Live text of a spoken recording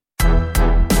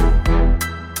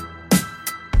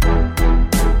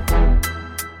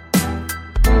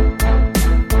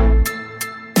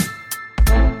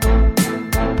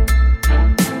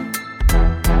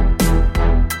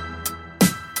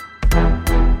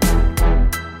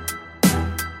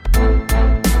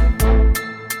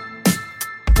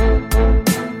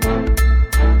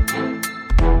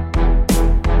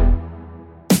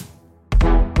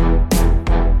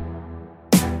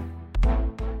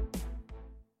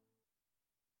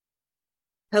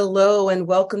Hello and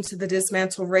welcome to the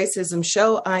Dismantle Racism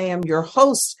Show. I am your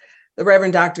host, the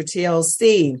Reverend Dr.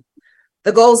 TLC.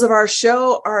 The goals of our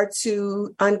show are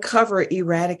to uncover,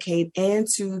 eradicate, and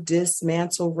to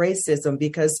dismantle racism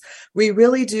because we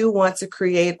really do want to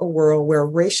create a world where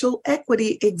racial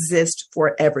equity exists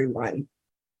for everyone.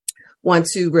 Want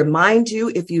to remind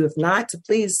you, if you have not, to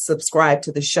please subscribe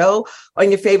to the show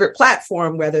on your favorite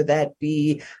platform, whether that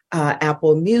be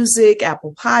Apple Music,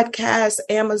 Apple Podcasts,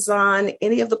 Amazon,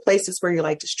 any of the places where you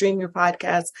like to stream your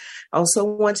podcasts. I also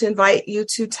want to invite you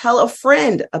to tell a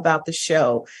friend about the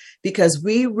show because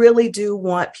we really do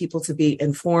want people to be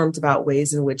informed about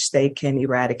ways in which they can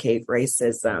eradicate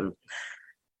racism.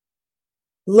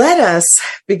 Let us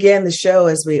begin the show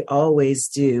as we always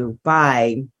do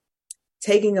by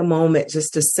taking a moment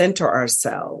just to center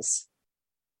ourselves,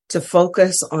 to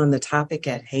focus on the topic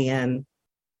at hand,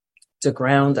 to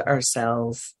ground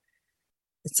ourselves.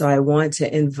 So I want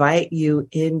to invite you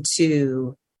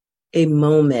into a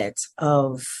moment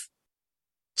of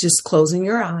just closing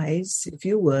your eyes, if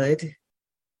you would,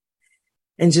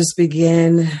 and just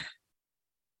begin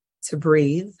to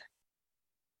breathe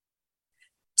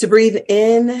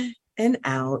in and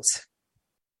out,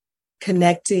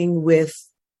 connecting with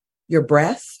your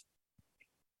breath,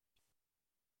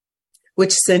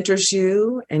 which centers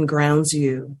you and grounds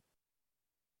you.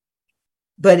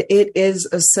 But it is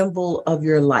a symbol of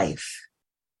your life.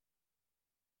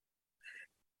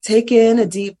 Take in a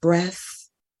deep breath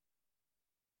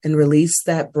and release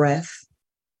that breath,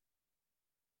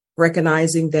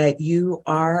 recognizing that you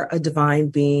are a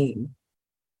divine being.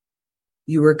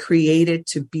 You were created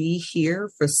to be here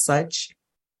for such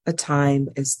a time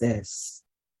as this.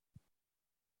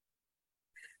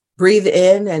 Breathe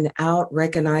in and out,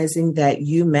 recognizing that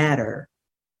you matter.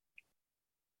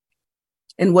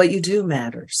 And what you do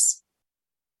matters.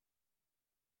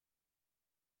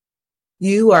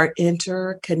 You are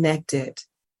interconnected,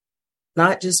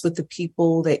 not just with the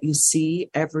people that you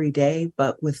see every day,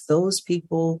 but with those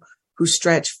people who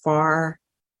stretch far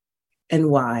and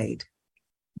wide.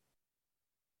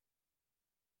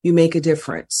 You make a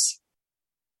difference.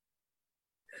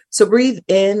 So breathe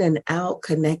in and out,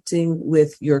 connecting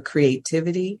with your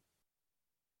creativity,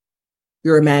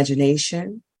 your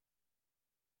imagination,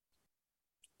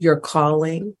 your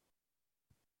calling,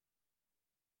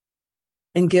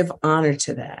 and give honor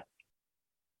to that.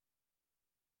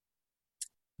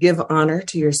 Give honor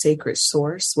to your sacred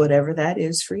source, whatever that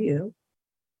is for you.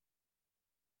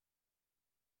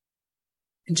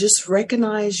 And just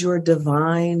recognize your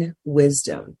divine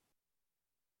wisdom,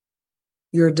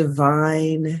 your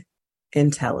divine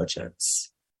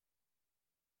intelligence.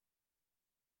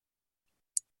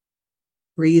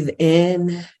 Breathe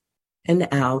in and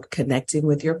out, connecting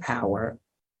with your power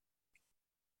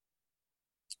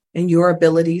and your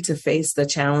ability to face the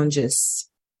challenges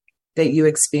that you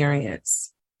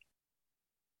experience.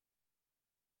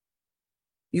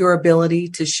 Your ability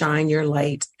to shine your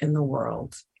light in the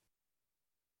world.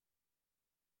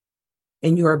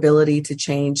 And your ability to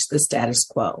change the status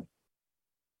quo.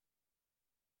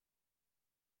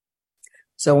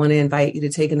 So I want to invite you to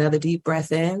take another deep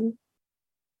breath in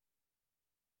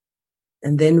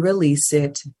and then release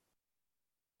it,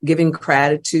 giving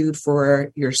gratitude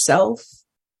for yourself,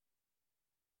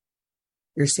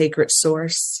 your sacred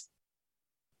source,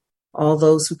 all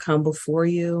those who come before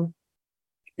you,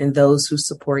 and those who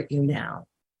support you now.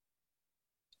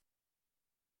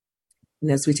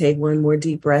 And as we take one more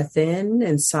deep breath in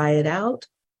and sigh it out,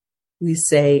 we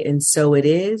say, and so it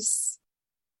is,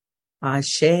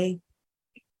 Ashe,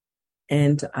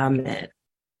 and Amen.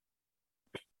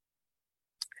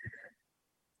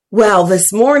 Well,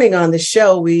 this morning on the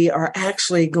show, we are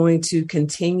actually going to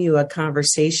continue a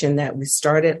conversation that we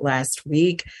started last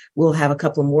week. We'll have a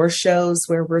couple more shows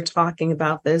where we're talking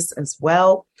about this as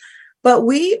well. But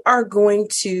we are going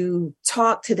to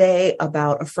talk today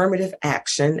about affirmative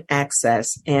action,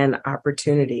 access, and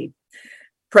opportunity.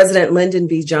 President Lyndon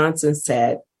B. Johnson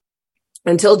said,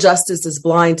 "Until justice is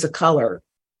blind to color,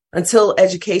 until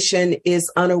education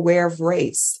is unaware of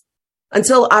race,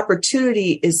 until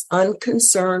opportunity is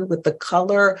unconcerned with the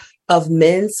color of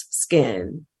men's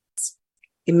skin,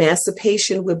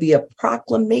 emancipation would be a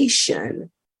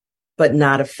proclamation, but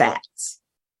not a fact."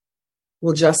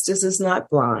 Well, justice is not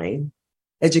blind.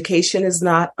 Education is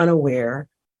not unaware.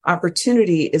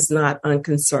 Opportunity is not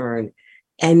unconcerned.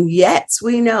 And yet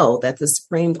we know that the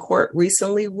Supreme Court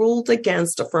recently ruled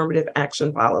against affirmative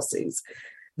action policies,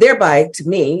 thereby, to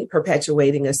me,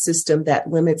 perpetuating a system that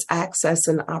limits access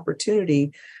and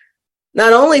opportunity,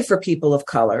 not only for people of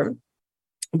color,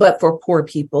 but for poor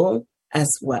people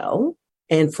as well,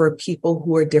 and for people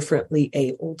who are differently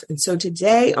abled. And so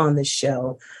today on the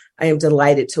show, I am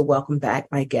delighted to welcome back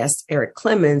my guest, Eric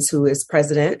Clemens, who is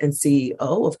president and CEO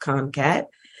of COMCAT.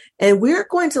 And we're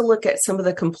going to look at some of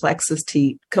the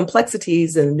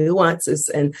complexities and nuances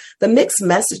and the mixed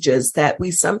messages that we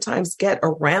sometimes get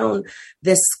around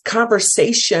this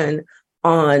conversation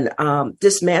on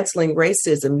dismantling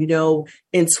racism. You know,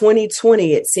 in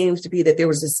 2020, it seems to be that there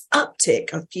was this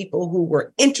uptick of people who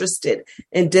were interested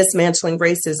in dismantling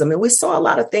racism. And we saw a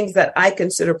lot of things that I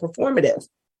consider performative.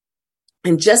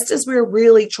 And just as we're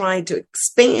really trying to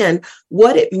expand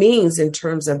what it means in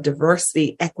terms of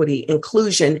diversity, equity,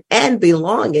 inclusion, and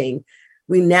belonging,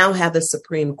 we now have the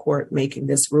Supreme Court making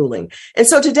this ruling. And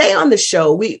so today on the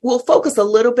show, we will focus a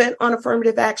little bit on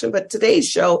affirmative action, but today's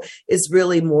show is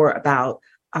really more about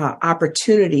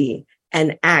opportunity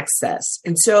and access.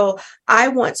 And so I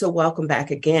want to welcome back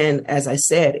again, as I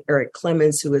said, Eric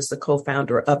Clemens, who is the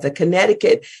co-founder of the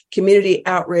Connecticut Community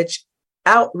Outreach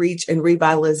and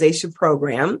Revitalization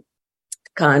Program,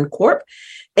 ConCorp.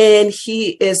 And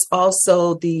he is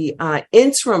also the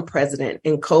interim president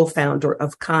and co-founder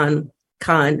of ConCat.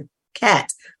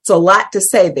 So a lot to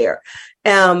say there.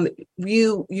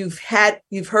 You've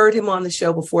heard him on the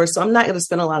show before, so I'm not going to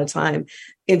spend a lot of time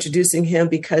introducing him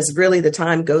because really the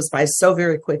time goes by so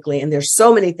very quickly. And there's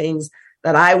so many things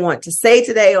that I want to say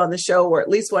today on the show, or at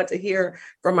least want to hear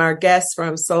from our guests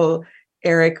from. So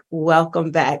Eric,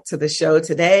 welcome back to the show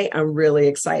today. I'm really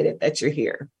excited that you're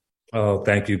here. Oh,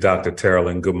 thank you, Dr. Terrell,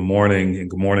 and good morning. And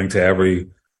good morning to everyone.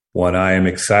 I am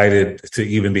excited to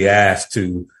even be asked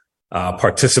to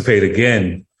participate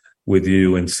again with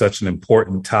you in such an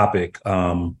important topic,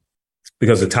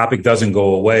 because the topic doesn't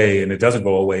go away, and it doesn't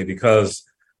go away because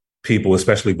people,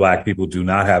 especially Black people, do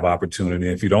not have opportunity.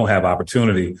 If you don't have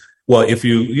opportunity, well,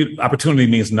 opportunity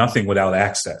means nothing without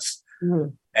access.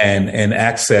 Mm-hmm. And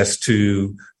access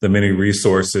to the many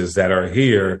resources that are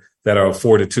here that are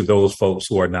afforded to those folks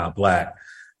who are not Black.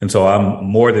 And so I'm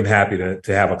more than happy to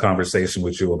have a conversation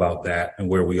with you about that and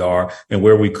where we are and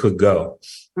where we could go.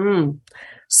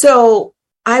 So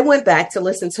I went back to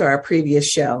listen to our previous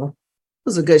show. It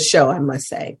was a good show, I must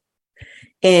say.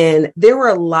 And there were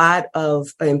a lot of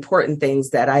important things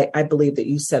that I believe that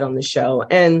you said on the show.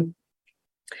 And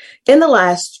in the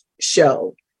last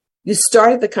show, you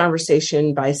started the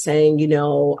conversation by saying,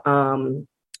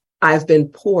 I've been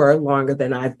poor longer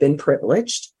than I've been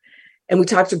privileged. And we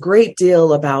talked a great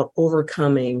deal about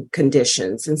overcoming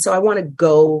conditions. And so I want to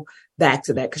go back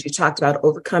to that because you talked about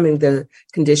overcoming the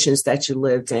conditions that you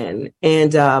lived in.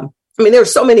 And there were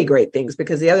so many great things,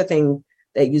 because the other thing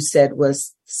that you said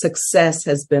was success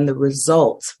has been the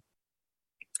result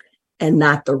and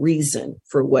not the reason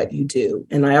for what you do.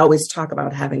 And I always talk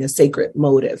about having a sacred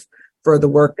motive for the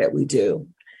work that we do.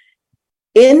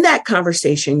 In that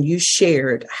conversation, you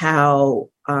shared how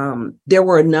there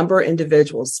were a number of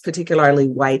individuals, particularly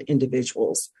white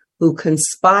individuals, who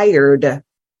conspired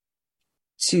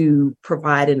to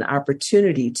provide an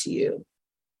opportunity to you.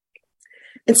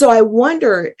 And so I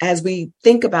wonder, as we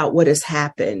think about what has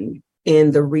happened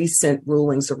in the recent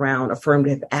rulings around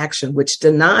affirmative action, which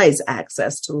denies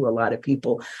access to a lot of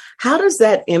people, how does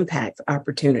that impact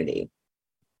opportunity?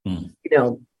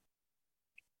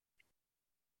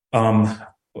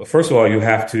 First of all,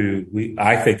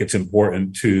 I think it's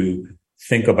important to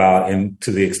think about, and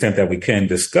to the extent that we can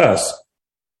discuss,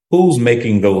 who's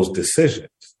making those decisions,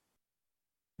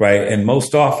 right? And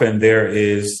most often there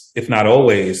is, if not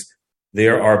always,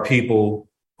 there are people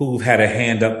who've had a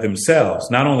hand up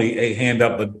themselves, not only a hand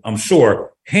up, but I'm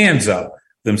sure hands up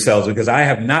themselves, because I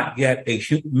have not yet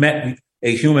met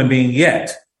a human being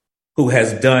yet who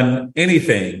has done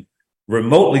anything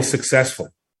remotely successful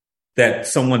that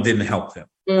someone didn't help them.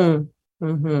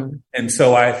 Mm-hmm. And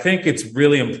so I think it's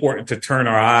really important to turn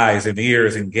our eyes and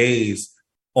ears and gaze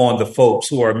on the folks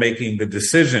who are making the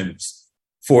decisions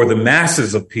for the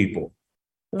masses of people,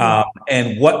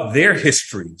 and what their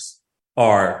histories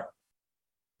are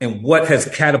and what has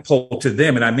catapulted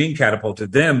them. And I mean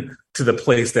catapulted them to the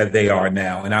place that they are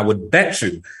now. And I would bet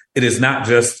you it is not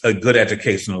just a good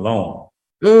education alone.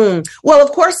 Well,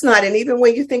 of course not. And even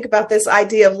when you think about this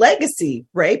idea of legacy,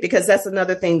 right? Because that's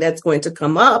another thing that's going to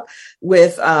come up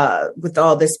with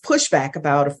all this pushback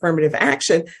about affirmative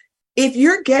action. If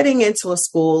you're getting into a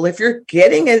school, if you're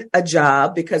getting a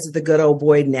job because of the good old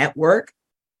boy network,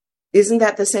 isn't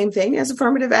that the same thing as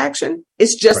affirmative action?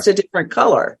 It's just a different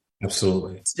color.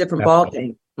 Absolutely. It's a different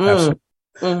ballgame. Absolutely.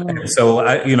 And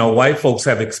so, white folks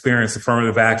have experienced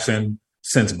affirmative action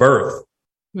since birth.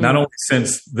 Not only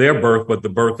since their birth, but the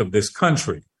birth of this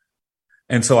country.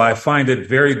 And so I find it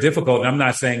very difficult. And I'm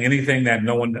not saying anything that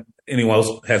anyone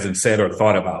else hasn't said or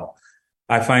thought about.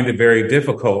 I find it very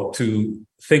difficult to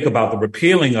think about the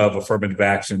repealing of affirmative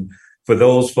action for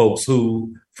those folks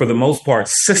who, for the most part,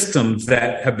 systems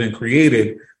that have been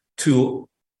created to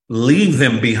leave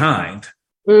them behind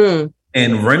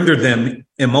and render them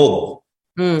immobile.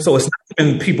 So it's not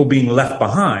even people being left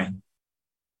behind.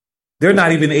 They're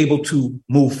not even able to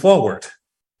move forward.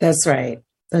 That's right.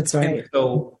 That's right. And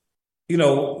so,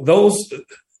 those,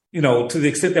 to the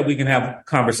extent that we can have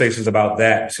conversations about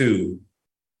that too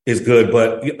is good.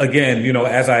 But again,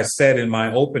 as I said in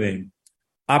my opening,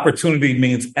 opportunity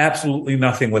means absolutely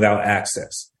nothing without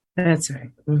access. That's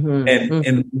right.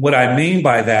 And what I mean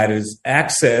by that is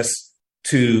access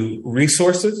to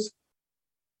resources,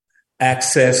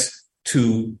 access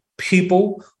to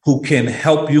people who can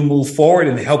help you move forward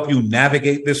and help you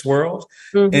navigate this world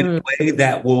in a way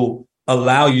that will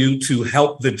allow you to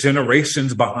help the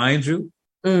generations behind you.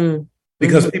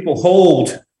 Because people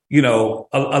hold,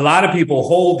 a lot of people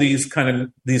hold these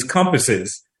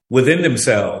compasses within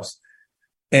themselves.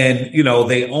 And,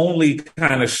 they only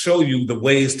kind of show you the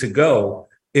ways to go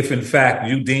if, in fact,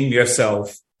 you deem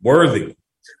yourself worthy.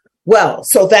 Well,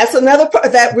 so that's another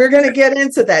part that we're going to get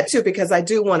into that, too, because I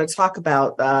do want to talk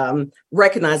about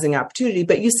recognizing opportunity.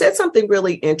 But you said something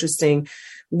really interesting,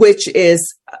 which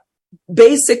is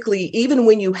basically, even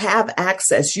when you have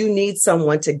access, you need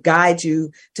someone to guide you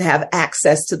to have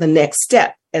access to the next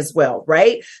step as well,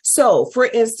 right? So, for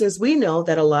instance, we know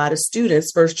that a lot of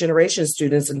students, first generation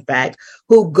students, in fact,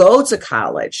 who go to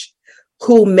college,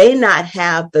 who may not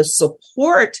have the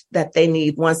support that they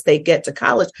need once they get to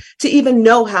college to even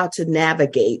know how to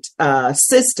navigate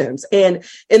systems. And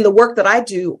in the work that I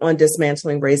do on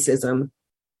dismantling racism,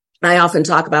 I often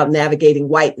talk about navigating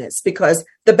whiteness because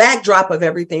the backdrop of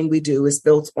everything we do is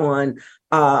built on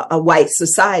a white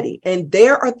society. And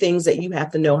there are things that you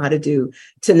have to know how to do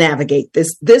to navigate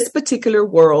this particular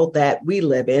world that we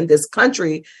live in, this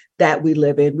country that we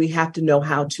live in. We have to know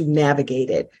how to navigate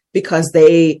it because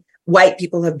white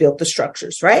people have built the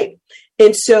structures, right?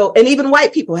 And even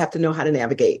white people have to know how to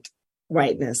navigate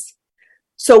whiteness.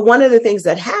 So one of the things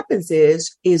that happens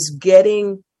is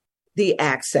getting the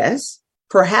access,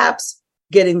 perhaps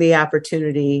getting the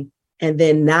opportunity, and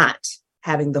then not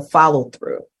having the follow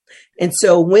through. And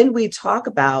so when we talk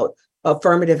about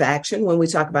affirmative action, when we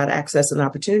talk about access and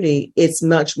opportunity, it's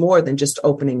much more than just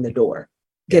opening the door,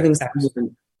 giving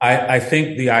someone. I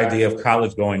think the idea of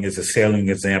college going is a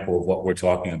salient example of what we're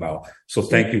talking about. So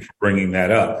thank you for bringing that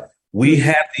up. We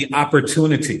have the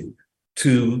opportunity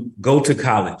to go to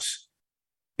college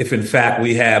if, in fact,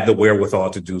 we have the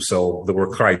wherewithal to do so, the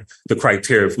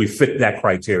criteria, if we fit that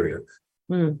criteria.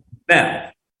 Now,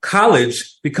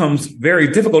 college becomes very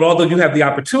difficult, although you have the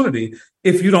opportunity,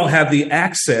 if you don't have the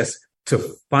access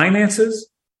to finances,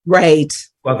 right,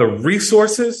 other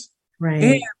resources, right,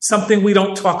 and something we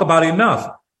don't talk about enough.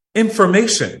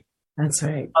 Information. That's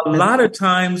right. A lot of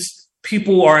times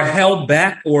people are held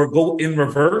back or go in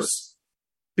reverse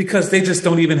because they just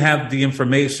don't even have the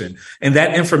information. And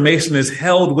that information is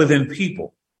held within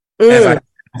people, as I said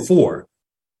before.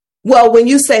 Well, when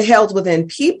you say held within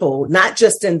people, not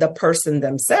just in the person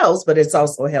themselves, but it's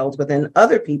also held within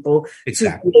other people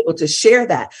to be able to share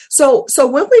that. So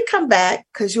when we come back,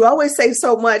 because you always say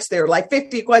so much, there are like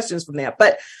 50 questions from there,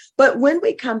 but when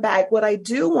we come back, what I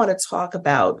do want to talk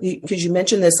about, because you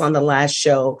mentioned this on the last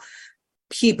show,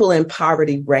 people in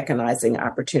poverty recognizing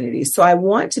opportunities. So I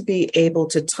want to be able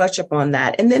to touch upon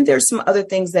that. And then there's some other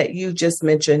things that you just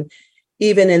mentioned,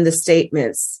 even in the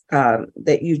statements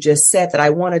that you just said, that I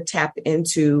want to tap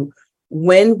into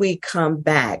when we come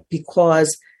back,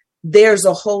 because there's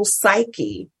a whole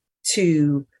psyche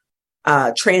to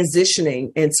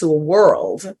transitioning into a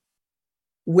world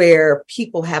where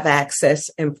people have access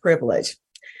and privilege.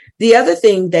 The other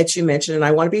thing that you mentioned, and I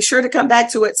want to be sure to come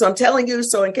back to it, so I'm telling you,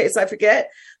 so in case I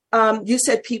forget, you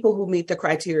said people who meet the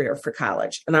criteria for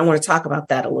college. And I want to talk about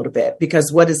that a little bit,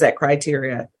 because what is that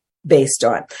criteria based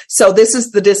on? So this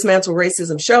is the Dismantle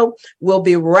Racism Show. We'll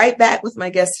be right back with my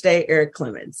guest today, Eric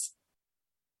Clemens.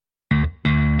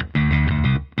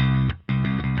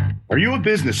 Are you a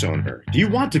business owner? Do you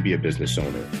want to be a business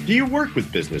owner? Do you work with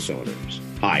business owners?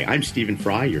 Hi, I'm Stephen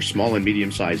Fry, your small and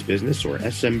medium-sized business, or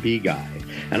SMB guy,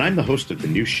 and I'm the host of the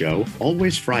new show,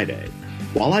 Always Friday.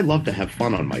 While I love to have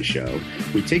fun on my show,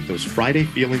 we take those Friday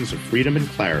feelings of freedom and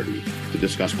clarity to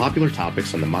discuss popular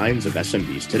topics on the minds of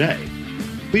SMBs today.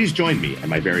 Please join me and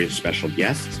my various special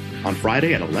guests on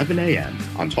Friday at 11 a.m.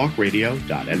 on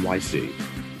talkradio.nyc.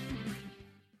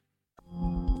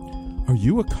 Are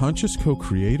you a conscious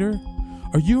co-creator?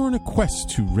 Are you on a quest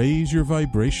to raise your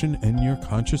vibration and your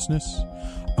consciousness?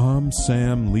 I'm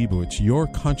Sam Leibowitz, your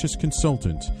conscious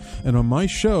consultant, and on my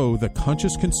show, The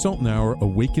Conscious Consultant Hour,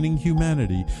 Awakening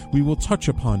Humanity, we will touch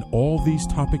upon all these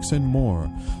topics and more.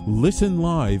 Listen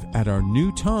live at our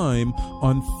new time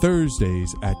on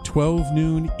Thursdays at 12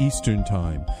 noon Eastern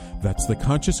Time. That's The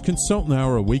Conscious Consultant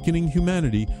Hour, Awakening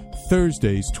Humanity,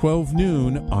 Thursdays, 12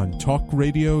 noon on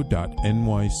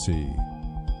talkradio.nyc.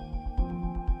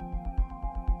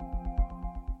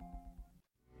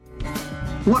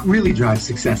 What really drives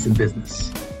success in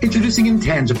business? Introducing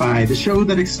Intangify, the show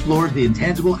that explores the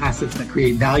intangible assets that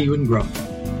create value and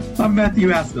growth. I'm Matthew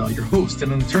Asbell, your host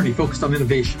and an attorney focused on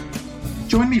innovation.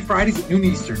 Join me Fridays at noon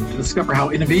Eastern to discover how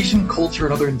innovation, culture,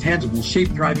 and other intangibles shape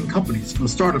thriving companies from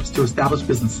startups to established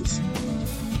businesses.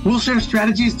 We'll share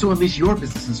strategies to unleash your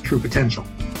business's true potential.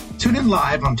 Tune in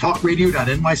live on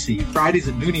talkradio.nyc Fridays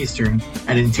at noon Eastern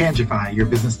and Intangify your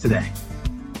business today.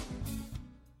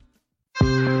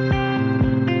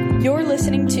 You're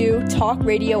listening to Talk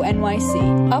Radio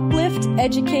NYC. Uplift,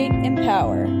 educate,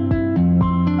 empower.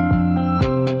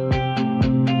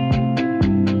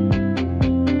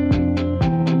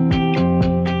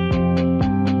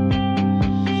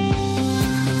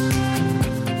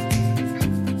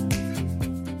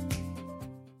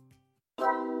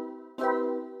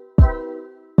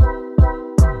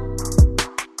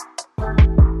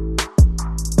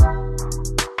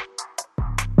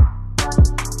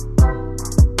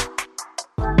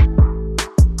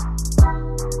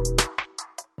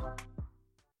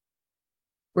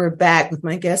 We're back with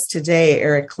my guest today,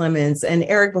 Eric Clemens. And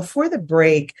Eric, before the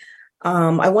break,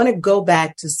 I want to go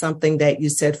back to something that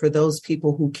you said for those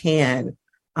people who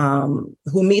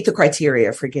meet the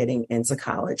criteria for getting into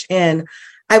college. And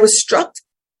I was struck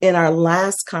in our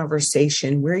last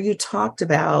conversation where you talked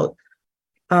about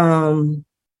how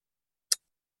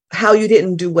you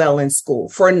didn't do well in school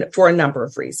for a number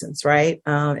of reasons, right?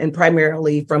 And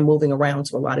primarily from moving around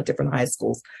to a lot of different high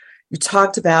schools. You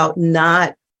talked about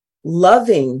not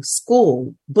loving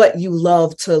school, but you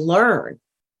love to learn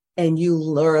and you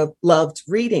loved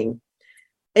reading.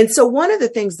 And so one of the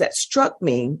things that struck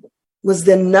me was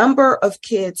the number of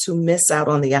kids who miss out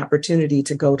on the opportunity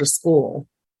to go to school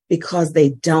because they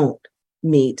don't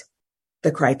meet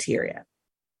the criteria.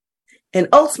 And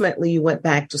ultimately you went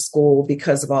back to school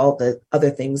because of all the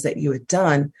other things that you had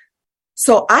done.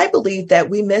 So I believe that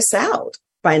we miss out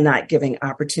by not giving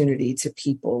opportunity to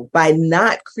people, by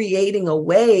not creating a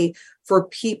way for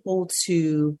people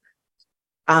to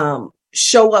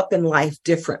show up in life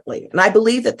differently. And I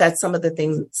believe that that's some of the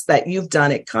things that you've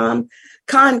done at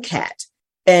ConCat.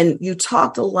 And you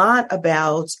talked a lot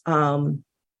about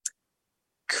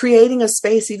creating a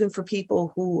space even for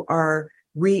people who are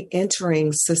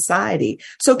re-entering society.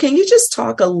 So can you just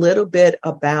talk a little bit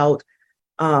about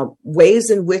ways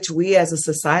in which we as a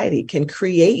society can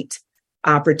create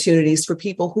opportunities for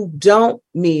people who don't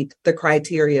meet the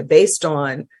criteria based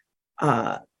on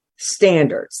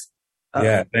standards?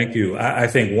 Yeah, thank you. I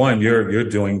think one, you're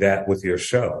doing that with your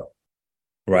show,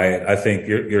 right? I think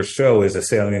your show is a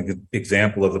salient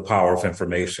example of the power of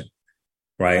information,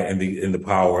 right? And the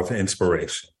power of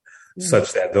inspiration,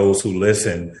 such that those who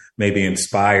listen may be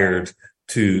inspired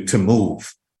to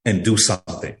move and do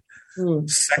something.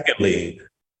 Secondly,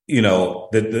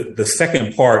 the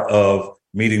second part of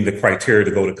meeting the criteria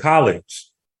to go to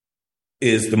college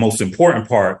is the most important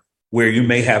part, where you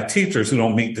may have teachers who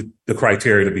don't meet the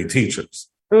criteria to be teachers.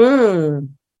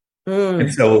 And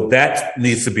so that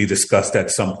needs to be discussed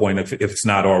at some point if it's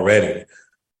not already.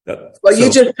 You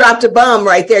just dropped a bomb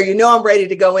right there. You know I'm ready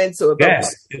to go into it.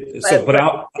 Yes. But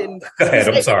I'll go ahead.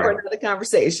 I'm sorry. For another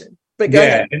conversation. But go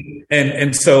ahead.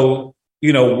 And so,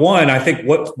 one, I think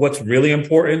what's really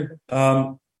important,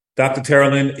 Dr.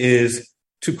 Terrellin, is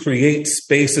to create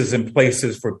spaces and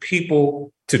places for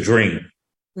people to dream.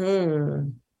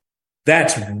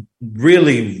 That's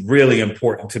really, really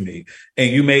important to me.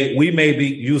 And we may be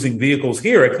using vehicles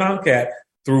here at ConCat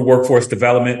through workforce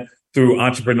development, through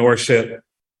entrepreneurship,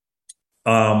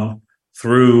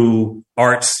 through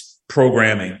arts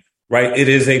programming, right? It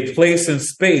is a place and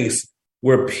space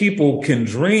where people can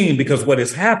dream, because what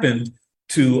has happened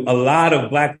to a lot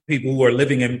of Black people who are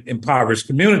living in impoverished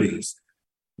communities,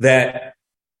 that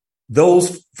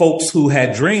those folks who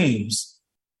had dreams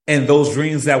and those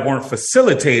dreams that weren't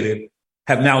facilitated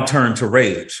have now turned to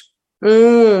rage.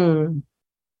 And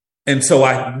so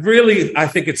I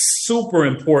think it's super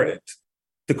important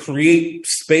to create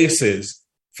spaces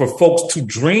for folks to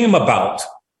dream about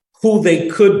who they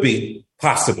could be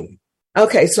possibly.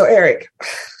 Okay, so Eric,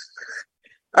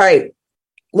 all right,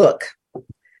 look,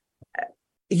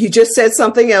 you just said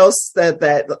something else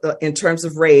that in terms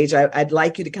of rage, I'd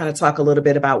like you to kind of talk a little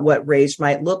bit about what rage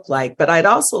might look like, but I'd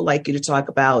also like you to talk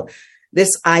about this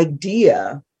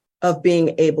idea of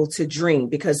being able to dream,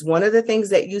 because one of the things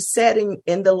that you said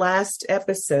in the last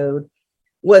episode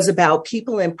was about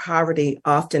people in poverty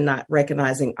often not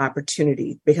recognizing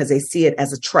opportunity because they see it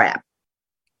as a trap.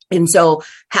 And so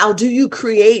how do you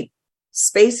create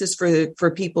spaces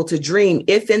for people to dream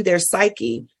if in their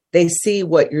psyche they see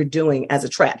what you're doing as a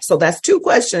trap? So that's two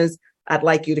questions I'd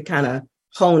like you to kind of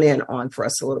hone in on for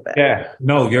us a little bit. Yeah,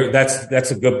 no,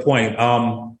 that's a good point.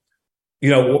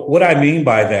 What I mean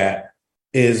by that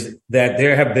is that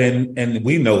there have been, and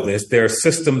we know this, there are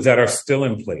systems that are still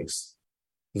in place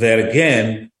that,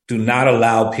 again, do not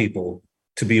allow people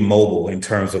to be mobile in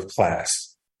terms of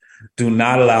class, do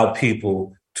not allow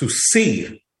people to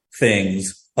see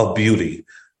things of beauty,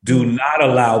 do not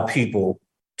allow people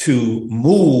to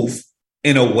move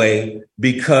in a way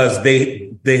because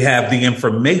they have the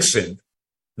information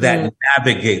that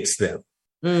navigates them.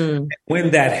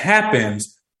 When that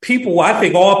happens, I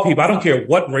think all people, I don't care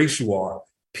what race you are,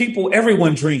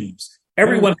 everyone dreams.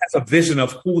 Everyone has a vision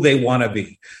of who they want to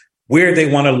be, where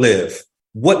they want to live,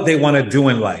 what they want to do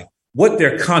in life, what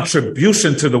their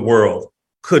contribution to the world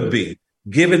could be,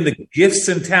 given the gifts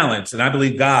and talents. And I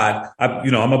believe God,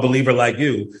 I'm a believer like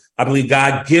you. I believe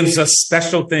God gives us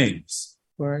special things.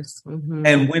 Of course.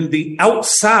 And when the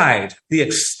outside, the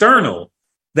external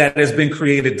that has been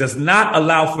created does not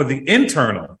allow for the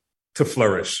internal to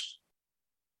flourish,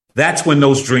 that's when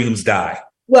those dreams die.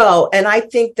 Well, and I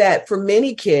think that for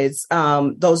many kids,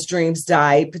 those dreams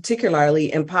die,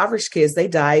 particularly impoverished kids. They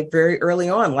die very early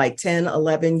on, like 10,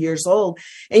 11 years old.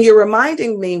 And you're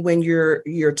reminding me when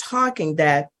you're talking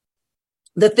that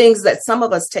the things that some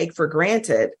of us take for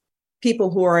granted, people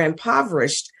who are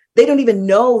impoverished, they don't even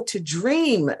know to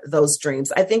dream those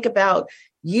dreams. I think about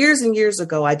years and years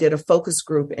ago, I did a focus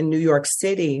group in New York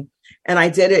City. And I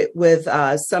did it with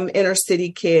some inner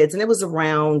city kids, and it was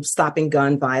around stopping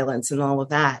gun violence and all of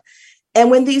that.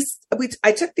 And when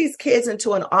I took these kids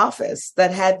into an office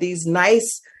that had these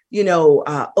nice,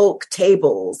 oak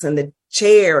tables and the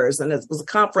chairs, and it was a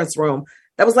conference room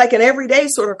that was like an everyday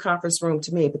sort of conference room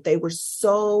to me, but they were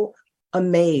so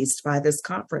amazed by this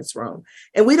conference room.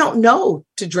 And we don't know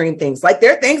to dream things. Like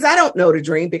there are things I don't know to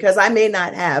dream because I may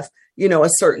not have, a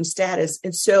certain status.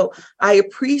 And so I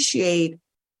appreciate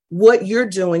what you're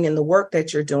doing and the work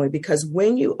that you're doing, because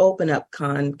when you open up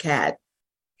CONCAT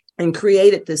and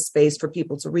created this space for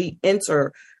people to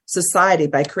re-enter society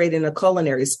by creating a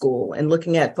culinary school and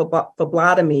looking at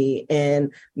phlebotomy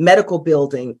and medical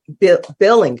billing,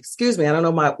 excuse me, I don't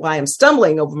know why I'm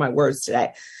stumbling over my words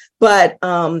today, but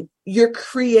you're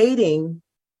creating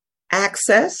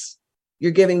access,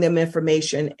 you're giving them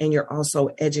information, and you're also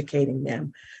educating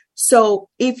them. So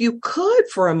if you could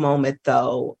for a moment,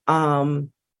 though,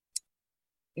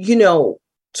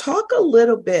 talk a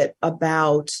little bit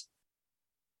about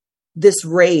this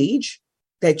rage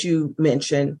that you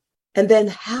mentioned, and then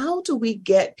how do we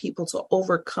get people to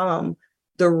overcome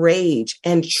the rage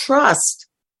and trust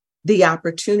the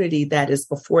opportunity that is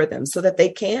before them so that they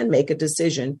can make a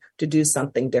decision to do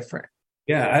something different?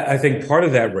 Yeah, I think part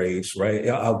of that rage, right?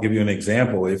 I'll give you an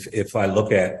example. If I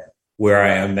look at where I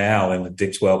am now in the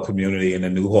Dixwell community, in the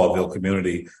New Hallville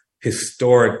community,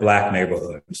 historic Black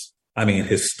neighborhoods. I mean,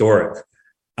 historic,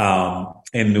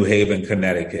 in New Haven,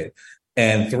 Connecticut,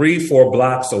 and 3-4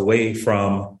 blocks away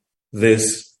from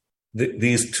these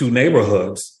two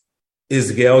neighborhoods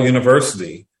is Yale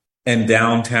University and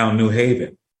downtown New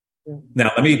Haven.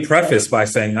 Now, let me preface by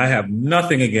saying I have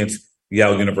nothing against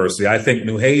Yale University. I think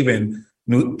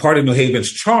part of New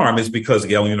Haven's charm is because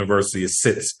Yale University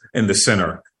sits in the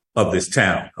center of this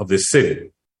town, of this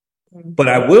city. But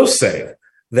I will say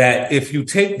that if you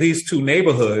take these two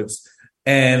neighborhoods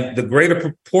and the greater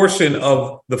proportion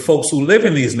of the folks who live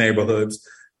in these neighborhoods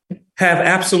have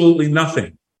absolutely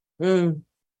nothing.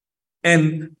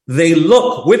 And they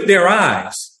look with their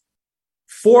eyes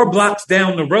 4 blocks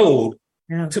down the road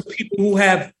to people who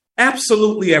have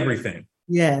absolutely everything.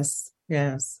 Yes,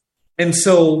 yes. And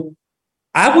so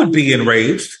I would be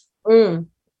enraged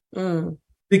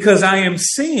because I am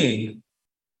seeing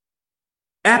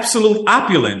absolute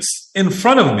opulence in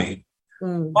front of me,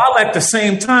 while at the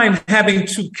same time having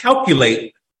to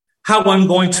calculate how I'm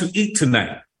going to eat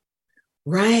tonight.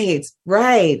 Right.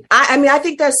 I mean, I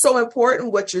think that's so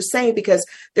important what you're saying, because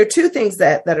there are two things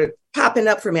that are popping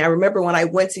up for me. I remember when I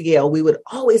went to Yale, we would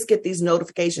always get these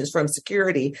notifications from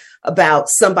security about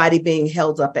somebody being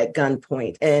held up at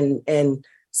gunpoint. And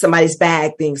somebody's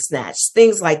bag being snatched,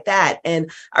 things like that.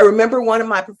 And I remember one of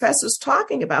my professors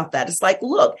talking about that. It's like,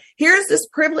 look, here's this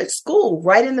privileged school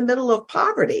right in the middle of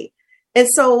poverty. And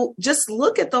so just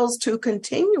look at those two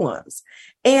continuums.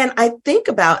 And I think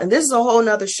about, and this is a whole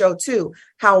nother show too,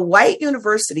 how white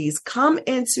universities come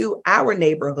into our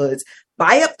neighborhoods,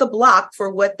 buy up the block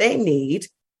for what they need,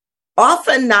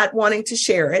 often not wanting to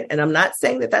share it. And I'm not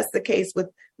saying that that's the case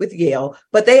with Yale,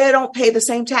 but they don't pay the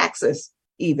same taxes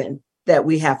even that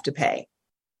we have to pay,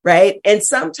 right? And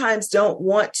sometimes don't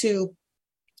want to,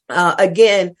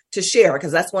 again, to share,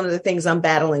 because that's one of the things I'm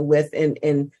battling with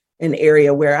in an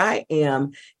area where I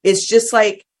am. It's just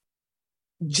like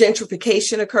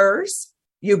gentrification occurs.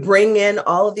 You bring in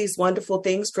all of these wonderful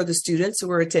things for the students who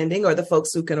are attending or the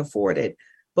folks who can afford it.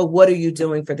 But what are you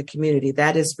doing for the community?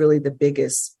 That is really the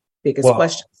biggest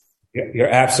question. You're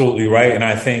absolutely right. And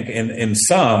I think in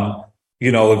some,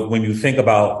 when you think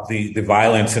about the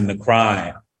violence and the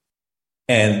crime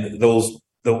and those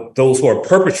who are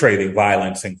perpetrating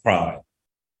violence and crime,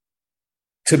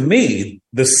 to me,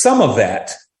 the sum of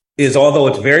that is, although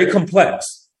it's very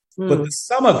complex, but the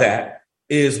sum of that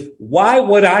is, why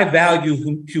would I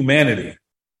value humanity?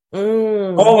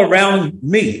 All around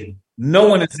me, no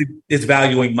one is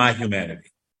valuing my humanity.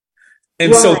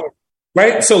 And so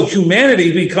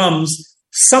humanity becomes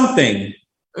something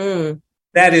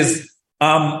that is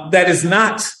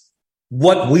not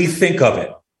what we think of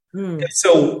it. And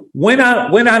so when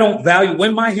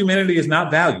my humanity is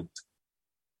not valued,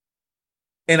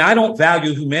 and I don't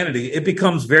value humanity, it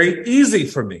becomes very easy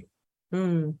for me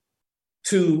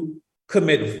to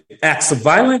commit acts of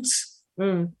violence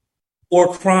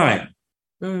or crime.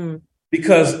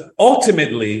 Because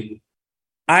ultimately,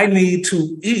 I need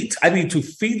to eat. I need to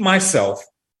feed myself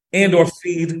and or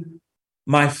feed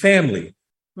my family.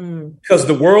 Because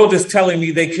the world is telling me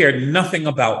they care nothing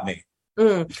about me.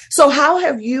 So how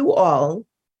have you all,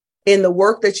 in the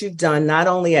work that you've done, not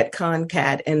only at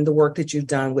CONCAT and the work that you've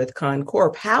done with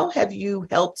CONCORP, how have you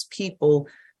helped people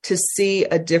to see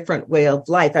a different way of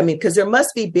life? I mean, because there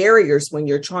must be barriers when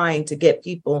you're trying to get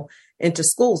people into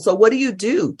school. So what do you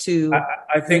do to?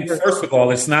 I think, first of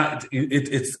all, it's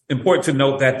important to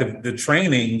note that the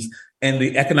trainings and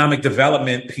the economic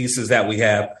development pieces that we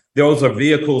have, those are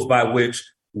vehicles by which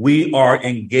we are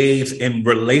engaged in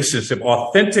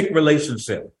authentic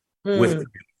relationship with them,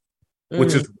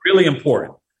 which is really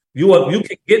important. You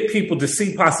can get people to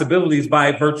see possibilities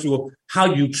by virtue of how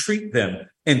you treat them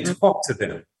and talk to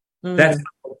them. That's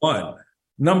number one.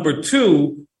 Number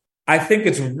two, I think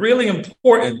it's really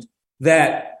important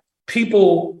that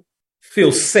people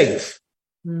feel safe,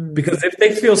 because if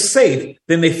they feel safe,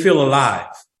 then they feel alive.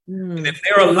 And if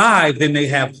they're alive, then they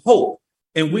have hope.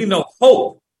 And we know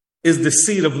hope is the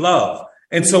seed of love.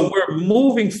 And so we're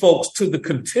moving folks to the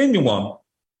continuum,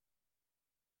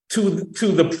 to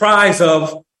the prize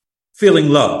of feeling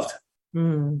loved.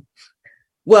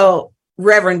 Well,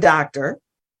 Reverend Doctor,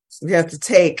 we have to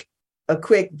take a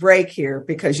quick break here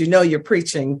because you're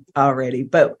preaching already.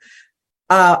 But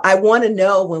I want to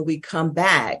know, when we come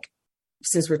back,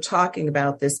 since we're talking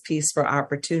about this piece for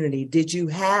opportunity, did you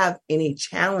have any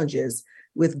challenges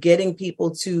with getting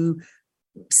people to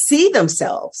see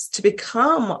themselves, to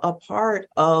become a part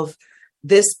of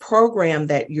this program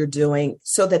that you're doing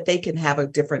so that they can have a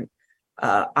different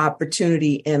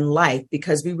opportunity in life?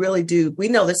 Because we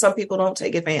know that some people don't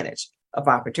take advantage of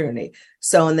opportunity.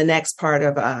 So in the next part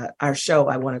of our show,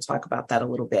 I want to talk about that a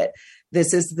little bit.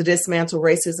 This is the Dismantle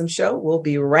Racism Show. We'll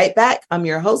be right back. I'm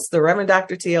your host, the Reverend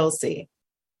Dr. TLC.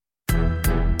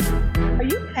 Are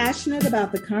you passionate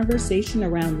about the conversation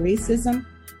around racism?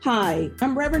 Hi,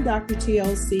 I'm Reverend Dr.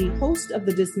 TLC, host of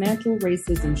the Dismantle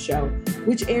Racism Show,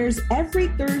 which airs every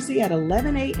Thursday at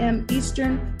 11 a.m.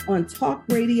 Eastern on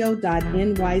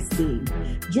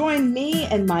talkradio.nyc. Join me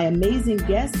and my amazing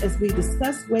guests as we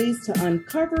discuss ways to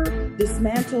uncover,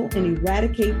 dismantle, and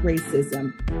eradicate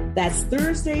racism. That's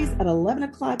Thursdays at 11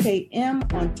 o'clock a.m.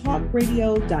 on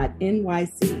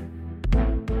talkradio.nyc.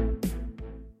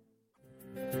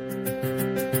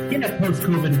 In a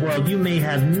post-COVID world, you may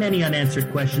have many unanswered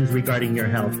questions regarding your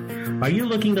health. Are you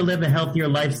looking to live a healthier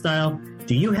lifestyle?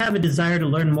 Do you have a desire to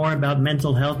learn more about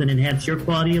mental health and enhance your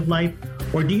quality of life?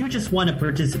 Or do you just want to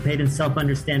participate in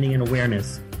self-understanding and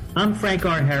awareness? I'm Frank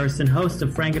R. Harrison, host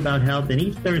of Frank About Health, and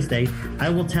each Thursday, I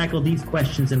will tackle these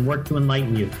questions and work to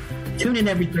enlighten you. Tune in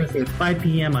every Thursday at 5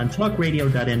 p.m. on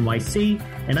talkradio.nyc,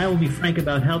 and I will be frank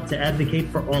about health to advocate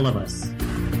for all of us.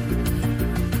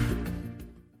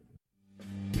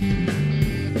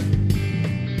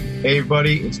 Hey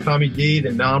everybody, it's Tommy D, the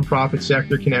nonprofit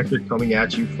sector connector, coming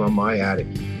at you from my attic.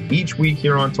 Each week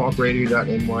here on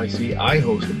talkradio.nyc, I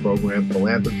host a program,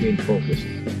 Philanthropy in Focus.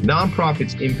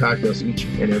 Nonprofits impact us each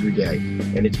and every day,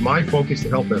 and it's my focus to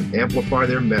help them amplify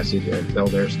their message and tell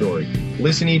their story.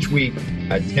 Listen each week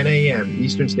at 10 a.m.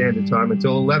 Eastern Standard Time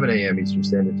until 11 a.m. Eastern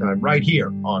Standard Time right here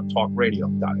on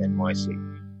talkradio.nyc.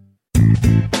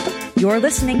 You're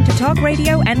listening to Talk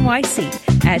Radio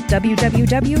NYC at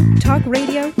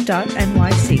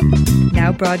www.talkradio.nyc.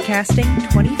 Now broadcasting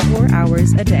 24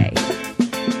 hours a day.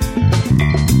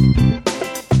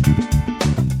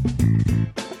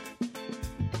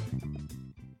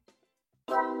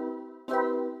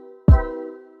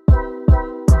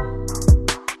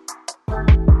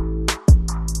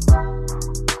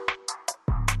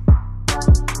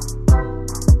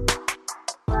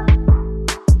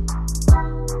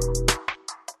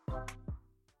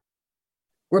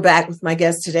 We're back with my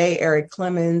guest today, Eric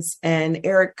Clemens. And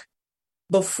Eric,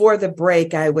 before the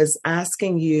break, I was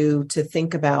asking you to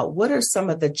think about what are some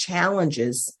of the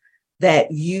challenges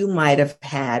that you might have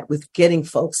had with getting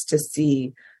folks to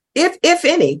see, if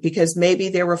any, because maybe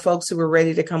there were folks who were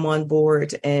ready to come on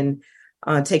board and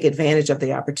take advantage of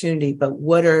the opportunity. But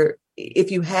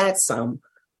if you had some,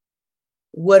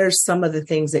 what are some of the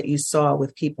things that you saw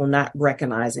with people not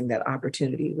recognizing that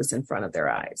opportunity was in front of their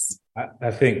eyes?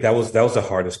 I think that was the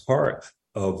hardest part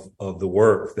of the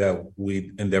work that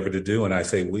we endeavored to do. And I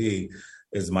say we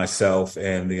is myself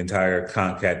and the entire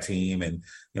Concat team. And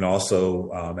also,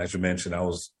 as you mentioned, I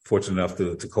was fortunate enough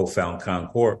to co-found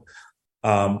Concorp.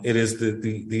 It is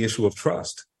the issue of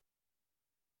trust,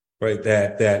 right?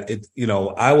 That it,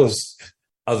 I was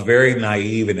very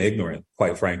naive and ignorant,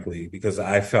 quite frankly, because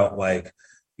I felt like,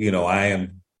 I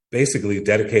am basically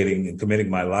dedicating and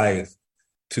committing my life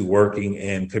to working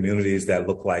in communities that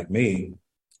look like me,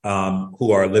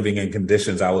 who are living in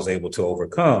conditions I was able to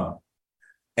overcome.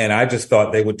 And I just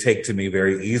thought they would take to me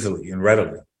very easily and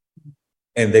readily.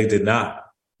 And they did not.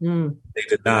 They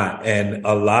did not. And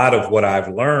a lot of what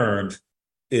I've learned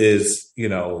is,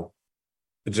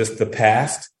 just the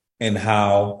past and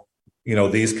how,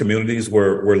 these communities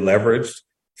were leveraged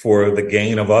for the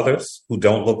gain of others who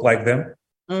don't look like them.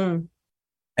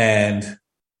 And,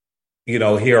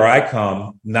 here I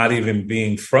come, not even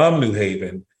being from New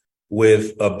Haven,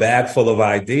 with a bag full of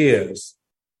ideas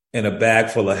and a bag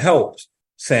full of help,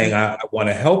 saying, I want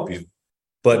to help you,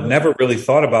 but never really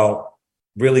thought about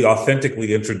really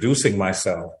authentically introducing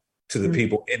myself to the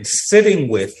people and sitting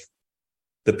with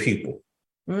the people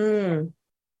and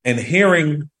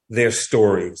hearing their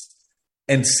stories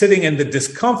and sitting in the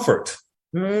discomfort,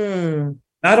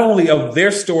 not only of their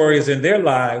stories and their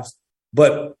lives,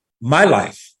 but my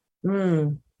life.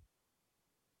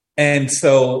 And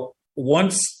so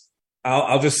once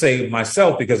I'll just say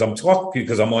myself, because I'm talking,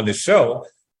 because I'm on this show,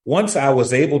 once I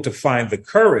was able to find the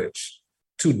courage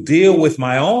to deal with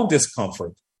my own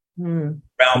discomfort around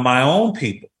my own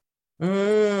people,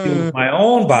 deal with my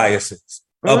own biases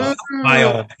about my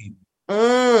own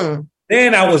people,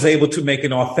 then I was able to make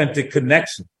an authentic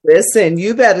connection. Listen,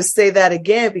 you better say that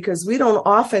again, because we don't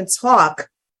often talk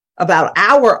about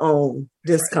our own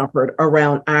discomfort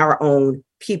around our own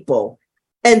people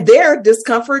and their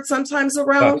discomfort sometimes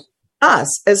around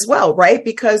us as well, right?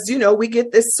 Because, we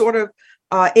get this sort of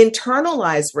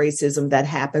internalized racism that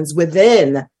happens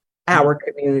within our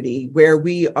community, where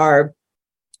we are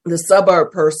the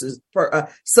suburb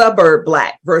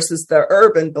Black versus the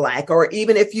urban Black, or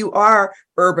even if you are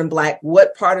urban Black,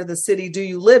 what part of the city do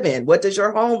you live in? What does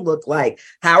your home look like?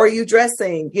 How are you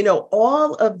dressing?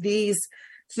 All of these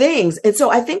things. And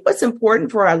so I think what's important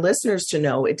for our listeners to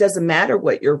know, it doesn't matter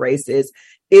what your race is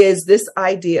this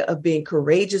idea of being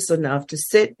courageous enough to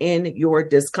sit in your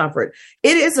discomfort.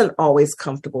 It isn't always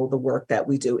comfortable, the work that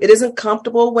we do. It isn't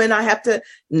comfortable when I have to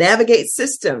navigate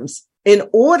systems in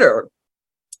order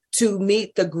to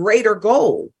meet the greater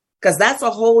goal, because that's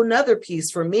a whole nother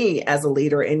piece for me as a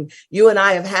leader. And you and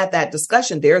I have had that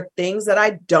discussion. There are things that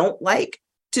I don't like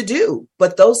to do,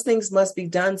 but those things must be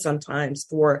done sometimes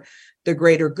for the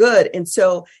greater good. And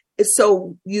so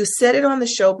you said it on the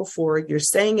show before, you're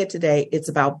saying it today, it's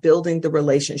about building the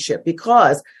relationship,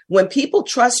 because when people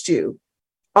trust you,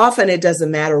 often it doesn't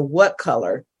matter what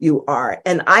color you are.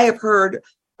 And I have heard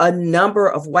a number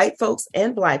of white folks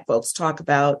and Black folks talk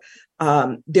about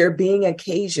there being an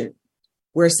occasion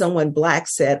where someone Black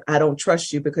said, I don't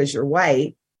trust you because you're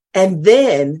white. And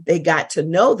then they got to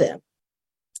know them.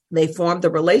 They formed the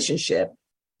relationship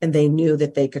and they knew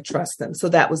that they could trust them. So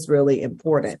that was really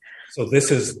important. So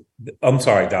I'm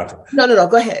sorry, Doctor. No,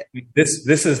 go ahead.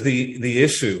 This is the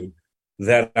issue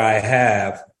that I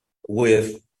have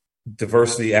with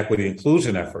diversity, equity,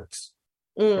 inclusion efforts,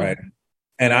 right?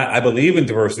 And I believe in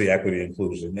diversity, equity,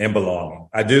 inclusion, and belonging.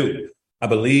 I do. I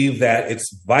believe that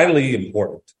it's vitally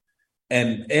important.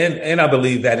 And I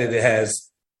believe that it has,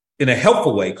 in a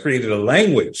helpful way, created a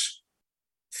language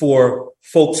for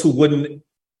folks who wouldn't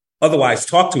otherwise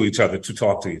talk to each other to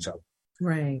talk to each other.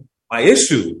 Right. My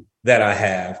issue that I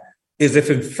have is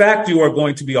if, in fact, you are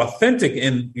going to be authentic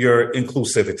in your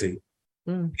inclusivity,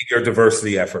 your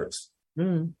diversity efforts,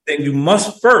 then you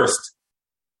must first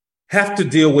have to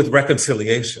deal with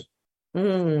reconciliation.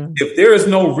 If there is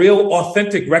no real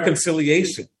authentic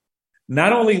reconciliation,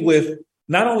 not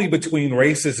only between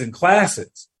races and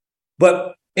classes,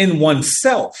 but in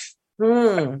oneself,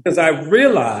 because I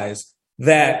realized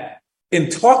that in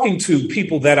talking to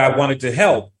people that I wanted to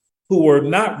help who were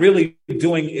not really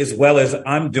doing as well as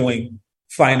I'm doing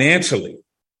financially,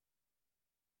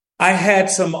 I had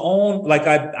some own, like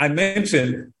I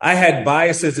mentioned, I had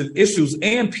biases and issues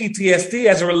and PTSD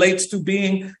as it relates to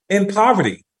being in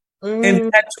poverty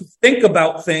and had to think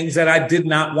about things that I did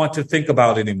not want to think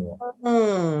about anymore.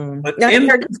 But now,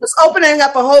 you're just opening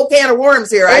up a whole can of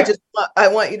worms here. Right. I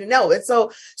want you to know it.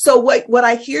 So what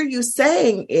I hear you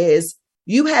saying is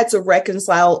you had to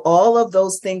reconcile all of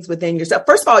those things within yourself.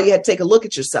 First of all, you had to take a look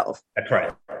at yourself. That's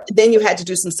right. Then you had to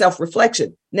do some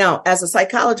self-reflection. Now, as a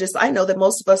psychologist, I know that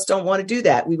most of us don't want to do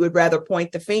that. We would rather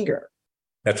point the finger.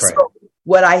 That's right. So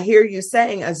what I hear you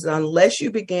saying is unless you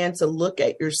began to look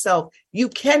at yourself, you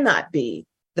cannot be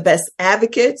the best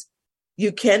advocate.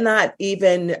 You cannot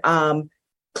even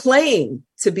claim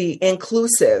to be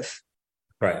inclusive.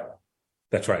 Right.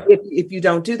 That's right. If you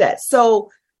don't do that. So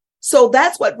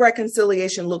that's what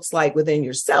reconciliation looks like within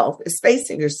yourself, is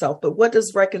facing yourself. But what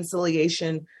does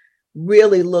reconciliation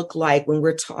really look like when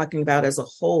we're talking about as a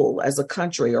whole, as a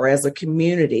country, or as a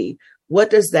community?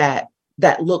 What does that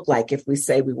look like if we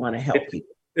say we want to help people?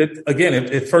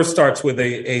 It first starts with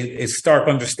a stark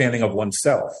understanding of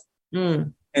oneself.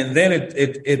 And then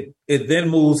it then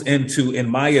moves into, in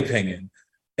my opinion,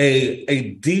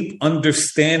 a deep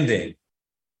understanding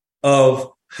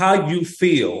of how you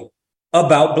feel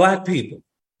about Black people,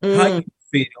 how you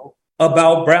feel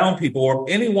about brown people, or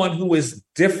anyone who is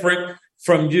different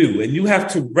from you. And you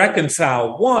have to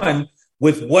reconcile, one,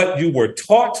 with what you were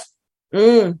taught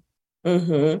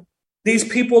these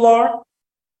people are,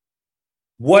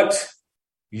 what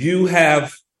you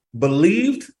have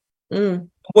believed,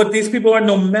 what these people are,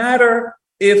 no matter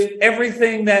if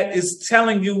everything that is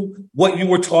telling you what you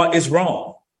were taught is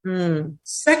wrong.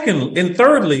 Second, and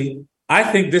thirdly, I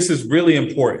think this is really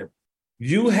important.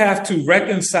 You have to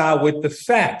reconcile with the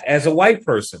fact, as a white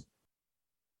person,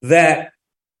 that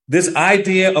this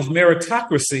idea of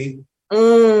meritocracy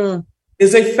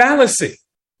is a fallacy.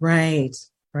 Right.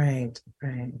 Go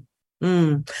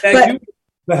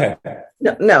ahead.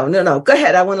 No. Go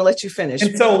ahead. I want to let you finish.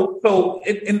 And so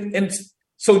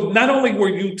not only were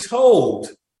you told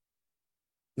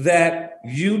that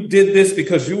you did this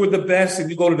because you were the best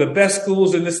and you go to the best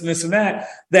schools and this and this and that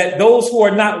those who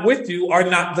are not with you are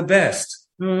not the best.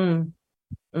 Or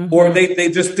they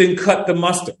just didn't cut the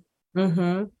mustard.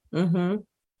 When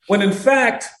in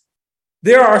fact,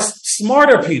 there are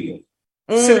smarter people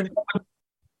sitting on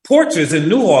porches in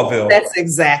Newhallville. That's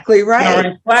exactly right. Or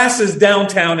in classes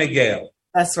downtown at Yale.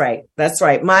 That's right. That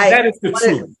is the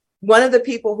truth. One of the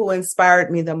people who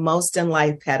inspired me the most in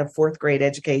life had a 4th grade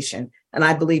education, and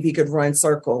I believe he could run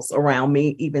circles around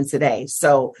me even today.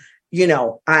 So,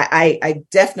 I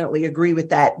definitely agree with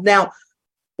that. Now,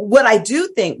 what I do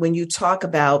think when you talk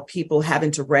about people having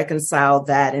to reconcile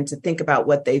that and to think about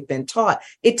what they've been taught,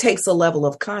 it takes a level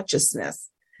of consciousness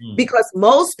because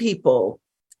most people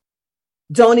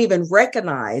don't even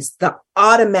recognize the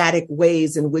automatic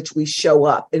ways in which we show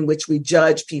up, in which we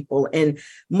judge people. And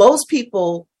most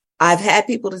people, I've had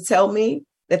people to tell me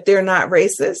that they're not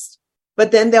racist,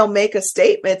 but then they'll make a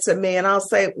statement to me and I'll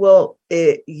say, well,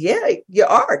 yeah, you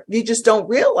are. You just don't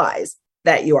realize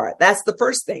that you are. That's the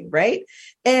first thing, right?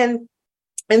 And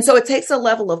so it takes a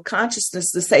level of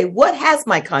consciousness to say, what has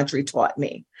my country taught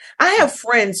me? I have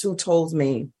friends who told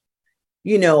me,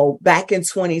 back in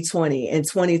 2020 and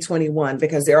 2021,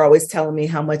 because they're always telling me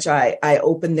how much I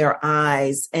opened their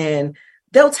eyes, and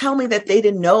they'll tell me that they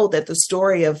didn't know that the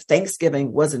story of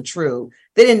Thanksgiving wasn't true.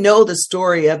 They didn't know the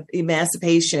story of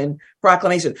Emancipation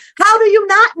Proclamation. How do you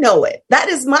not know it? That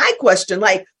is my question.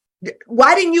 Like,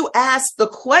 why didn't you ask the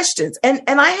questions? And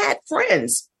I had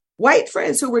friends, white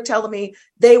friends, who were telling me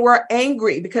they were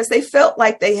angry because they felt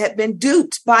like they had been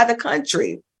duped by the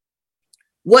country.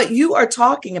 What you are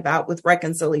talking about with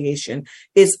reconciliation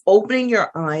is opening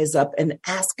your eyes up and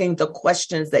asking the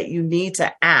questions that you need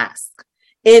to ask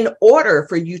in order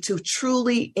for you to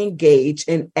truly engage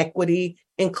in equity,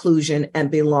 inclusion, and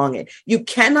belonging. You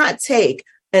cannot take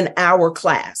an hour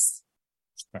class,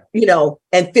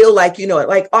 and feel like you know it.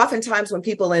 Like oftentimes when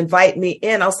people invite me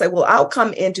in, I'll say, well, I'll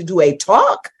come in to do a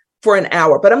talk for an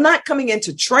hour, but I'm not coming in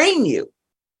to train you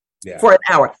for an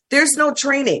hour. There's no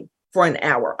training for an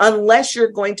hour unless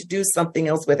you're going to do something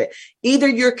else with it. Either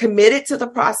you're committed to the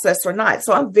process or not.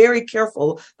 So I'm very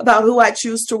careful about who I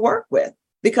choose to work with,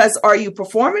 because are you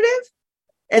performative?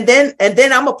 And then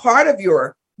I'm a part of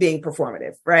your being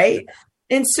performative, right?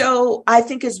 And so I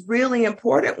think it's really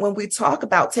important when we talk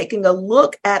about taking a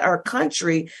look at our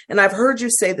country, and I've heard you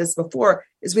say this before,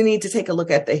 is we need to take a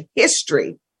look at the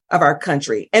history of our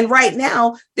country. And right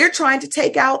now, they're trying to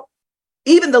take out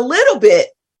even the little bit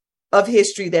of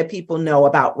history that people know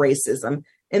about racism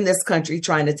in this country,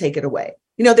 trying to take it away.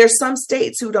 There's some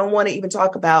states who don't want to even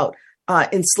talk about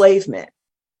enslavement.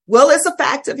 Well, it's a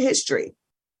fact of history,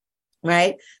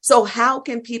 right? So how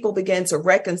can people begin to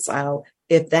reconcile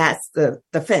if that's the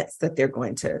fence that they're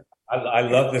going to? I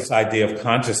love this idea of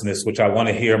consciousness, which I want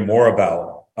to hear more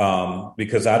about,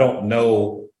 because I don't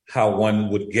know how one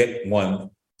would get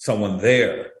someone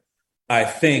there. I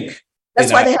think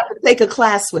that's why they have to take a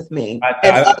class with me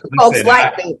and other folks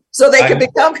like me, so they can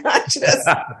become conscious.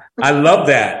 I love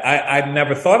that. I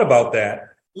never thought about that.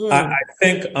 I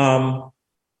think,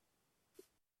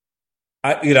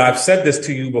 I've said this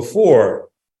to you before.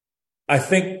 I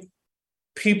think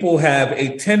people have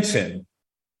a tension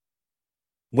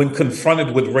when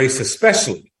confronted with race,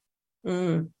 especially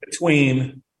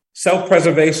between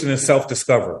self-preservation and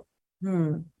self-discovery.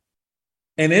 And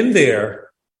in there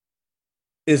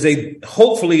is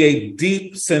hopefully a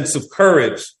deep sense of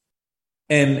courage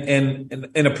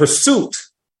and a pursuit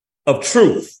of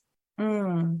truth.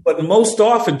 But most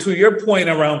often, to your point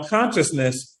around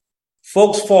consciousness,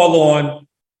 folks fall on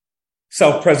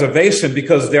self-preservation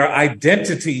because their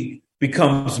identity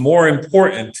becomes more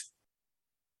important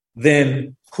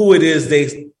than who it is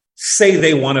they say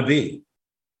they want to be.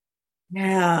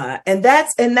 Yeah, and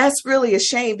that's really a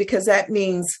shame, because that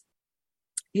means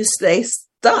you stay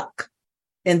stuck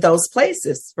in those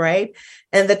places, right?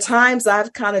 And the times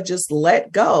I've kind of just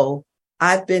let go,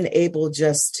 I've been able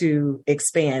just to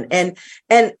expand.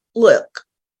 And look,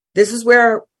 this is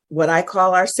where what I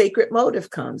call our sacred motive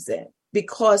comes in,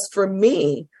 because for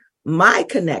me, my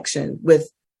connection with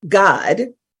God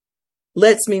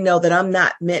lets me know that I'm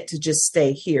not meant to just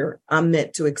stay here. I'm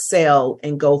meant to excel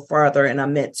and go farther, and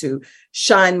I'm meant to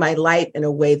shine my light in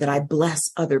a way that I bless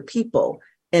other people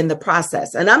in the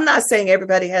process. And I'm not saying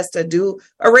everybody has to do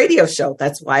a radio show.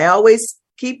 That's why I always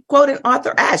keep quoting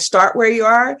Arthur Ashe: start where you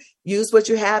are, use what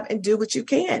you have, and do what you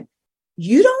can.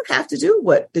 You don't have to do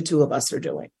what the two of us are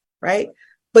doing, right?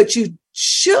 But you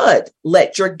should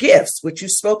let your gifts, which you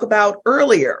spoke about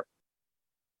earlier,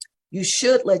 you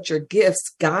should let your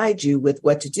gifts guide you with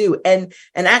what to do. And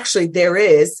actually there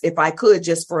is, if I could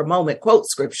just for a moment quote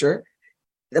scripture,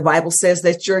 the Bible says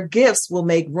that your gifts will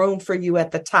make room for you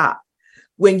at the top.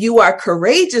 When you are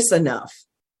courageous enough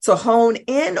to hone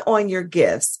in on your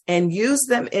gifts and use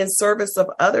them in service of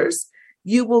others,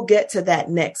 you will get to that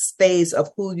next phase of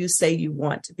who you say you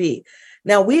want to be.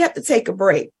 Now we have to take a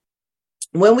break.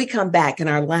 When we come back in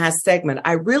our last segment,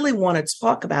 I really want to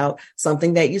talk about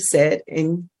something that you said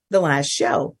in the last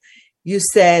show. You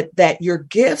said that your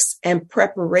gifts and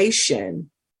preparation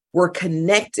were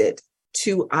connected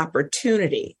to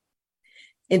opportunity.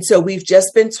 And so we've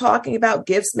just been talking about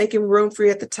gifts making room for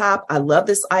you at the top. I love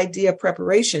this idea of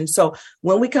preparation. So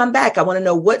when we come back, I want to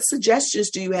know, what suggestions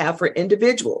do you have for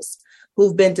individuals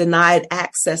who've been denied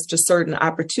access to certain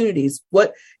opportunities?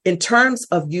 What, in terms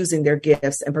of using their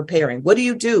gifts and preparing, what do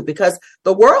you do? Because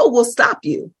the world will stop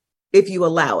you if you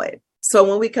allow it. So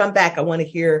when we come back, I want to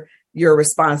hear your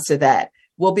response to that.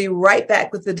 We'll be right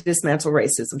back with the Dismantle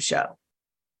Racism Show.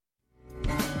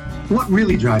 What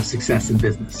really drives success in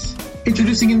business?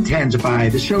 Introducing Intangify,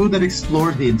 the show that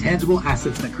explores the intangible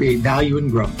assets that create value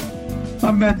and growth.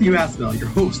 I'm Matthew Asbell, your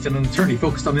host and an attorney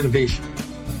focused on innovation.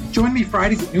 Join me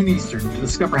Fridays at noon Eastern to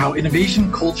discover how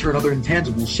innovation, culture, and other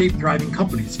intangibles shape thriving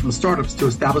companies, from startups to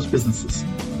established businesses.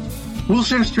 We'll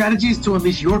share strategies to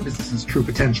unleash your business's true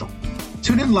potential.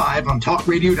 Tune in live on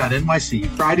talkradio.nyc,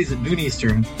 Fridays at noon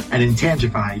Eastern, and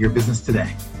Intangify your business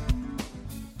today.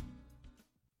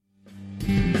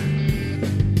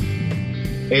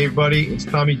 Hey everybody, it's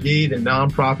Tommy D, the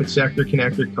nonprofit sector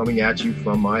connector, coming at you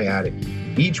from my attic.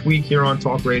 Each week here on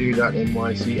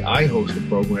talkradio.nyc, I host the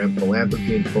program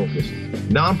Philanthropy in Focus.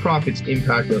 Nonprofits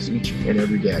impact us each and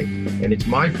every day, and it's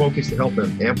my focus to help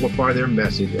them amplify their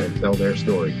message and tell their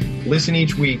story. Listen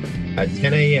each week at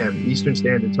 10 a.m. Eastern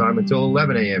Standard Time until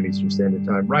 11 a.m. Eastern Standard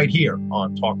Time right here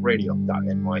on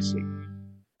talkradio.nyc.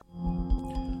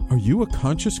 Are you a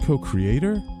conscious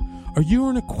co-creator? Are you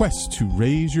on a quest to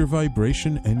raise your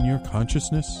vibration and your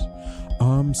consciousness?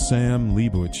 I'm Sam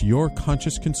Leibowitz, your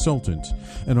conscious consultant,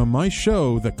 and on my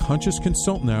show, The Conscious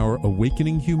Consultant Hour,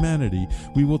 Awakening Humanity,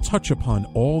 we will touch upon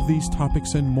all these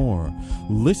topics and more.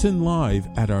 Listen live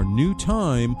at our new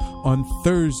time on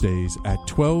Thursdays at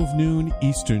 12 noon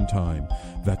Eastern Time.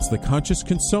 That's The Conscious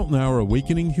Consultant Hour,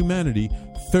 Awakening Humanity,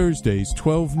 Thursdays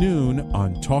 12 noon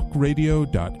on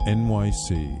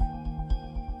talkradio.nyc.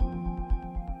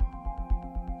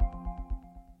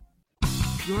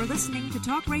 You're listening to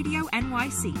Talk Radio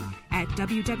NYC at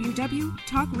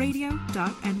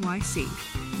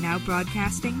www.talkradio.nyc. Now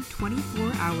broadcasting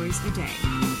 24 hours a day.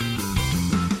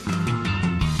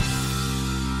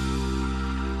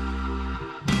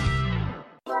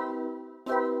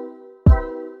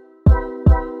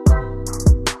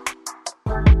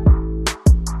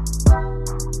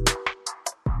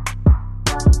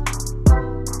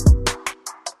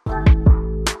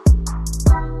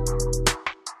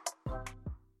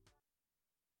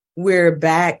 We're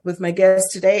back with my guest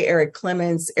today, Eric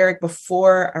Clemens. Eric,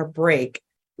 before our break,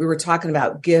 we were talking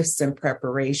about gifts and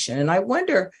preparation. And I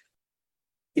wonder,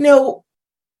 what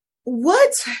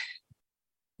would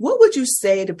you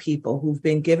say to people who've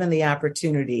been given the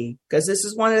opportunity? Because this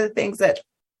is one of the things that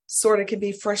sort of can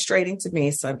be frustrating to me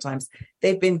sometimes.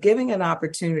 They've been given an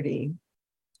opportunity,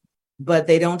 but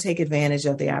they don't take advantage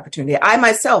of the opportunity. I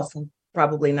myself am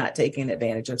probably not taking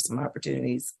advantage of some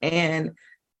opportunities. And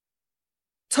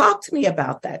talk to me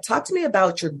about that. Talk to me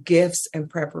about your gifts and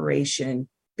preparation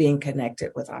being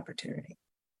connected with opportunity.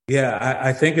 Yeah,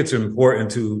 I think it's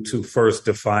important to first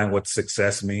define what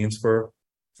success means for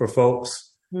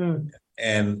folks, and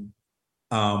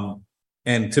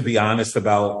to be honest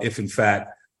about if in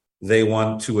fact they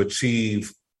want to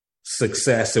achieve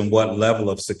success and what level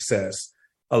of success.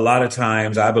 A lot of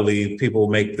times, I believe people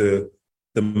make the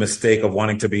mistake of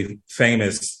wanting to be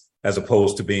famous as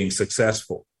opposed to being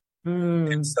successful.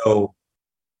 And so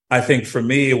I think for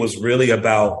me, it was really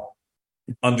about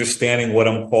understanding what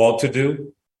I'm called to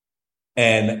do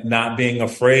and not being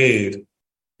afraid.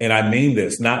 And I mean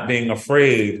this, not being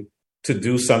afraid to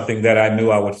do something that I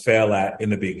knew I would fail at in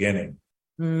the beginning.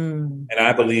 And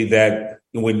I believe that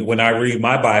when I read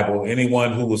my Bible,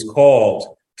 anyone who was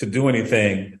called to do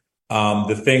anything,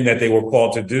 the thing that they were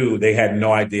called to do, they had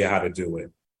no idea how to do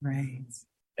it. Right.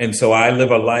 And so I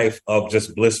live a life of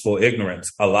just blissful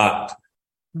ignorance a lot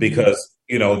because,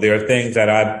 there are things that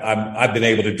I've been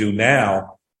able to do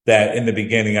now that in the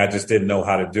beginning, I just didn't know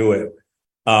how to do it.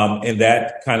 And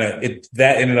that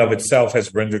that in and of itself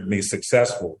has rendered me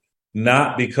successful,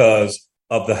 not because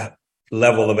of the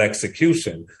level of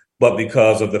execution, but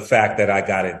because of the fact that I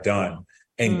got it done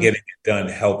and getting it done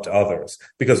helped others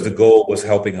because the goal was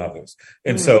helping others.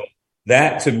 And so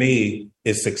that to me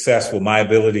is successful, my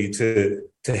ability to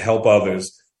help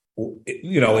others, and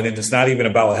it's not even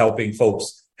about helping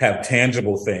folks have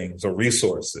tangible things or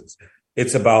resources.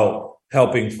 It's about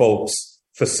helping folks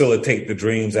facilitate the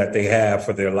dreams that they have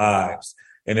for their lives.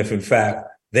 And if in fact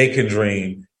they can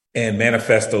dream and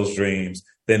manifest those dreams,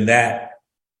 then that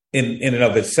in and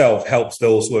of itself helps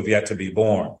those who have yet to be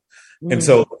born. And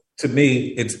so to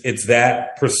me, it's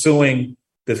that pursuing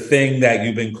the thing that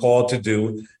you've been called to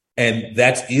do. And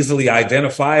that's easily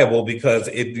identifiable because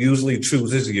it usually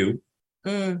chooses you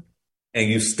and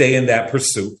you stay in that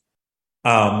pursuit.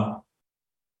 Not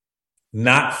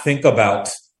think about,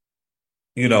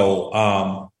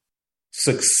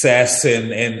 success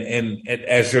and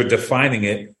as you're defining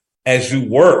it, as you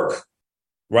work,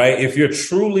 right? If you're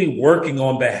truly working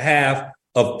on behalf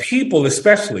of people,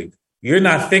 especially, you're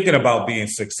not thinking about being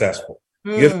successful.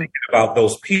 You're thinking about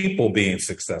those people being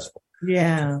successful.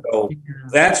 Yeah. So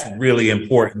that's really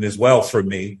important as well for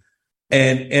me.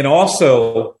 And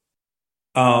also,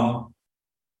 I've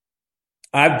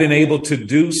been able to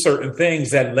do certain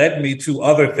things that led me to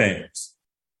other things.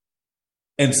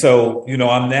 And so,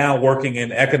 I'm now working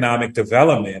in economic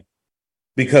development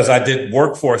because I did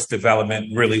workforce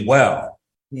development really well.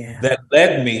 Yeah. That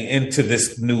led me into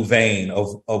this new vein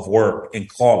of work and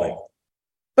calling.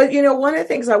 But, one of the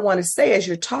things I want to say as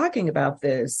you're talking about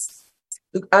this,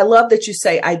 I love that you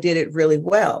say I did it really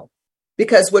well,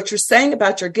 because what you're saying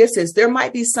about your gifts is there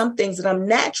might be some things that I'm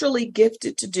naturally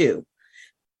gifted to do.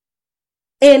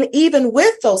 And even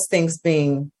with those things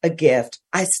being a gift,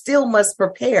 I still must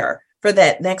prepare for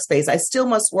that next phase. I still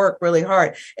must work really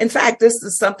hard. In fact, this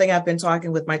is something I've been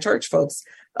talking with my church folks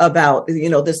about,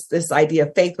 this idea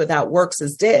of faith without works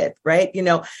is dead, right? And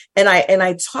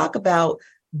I talk about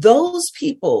those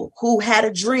people who had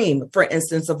a dream, for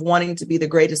instance, of wanting to be the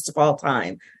greatest of all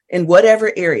time in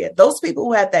whatever area. Those people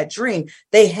who had that dream,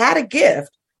 they had a gift,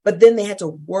 but then they had to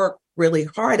work really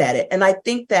hard at it. And I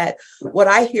think that what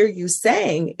I hear you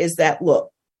saying is that,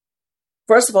 look,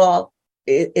 first of all,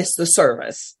 it's the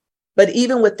service. But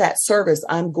even with that service,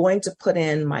 I'm going to put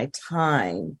in my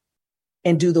time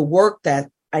and do the work that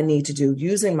I need to do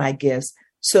using my gifts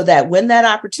so that when that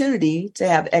opportunity to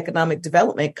have economic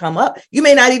development come up, you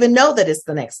may not even know that it's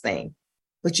the next thing,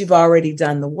 but you've already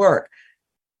done the work.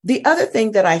 The other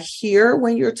thing that I hear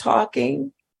when you're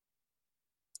talking,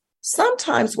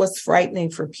 sometimes what's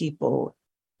frightening for people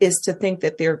is to think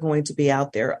that they're going to be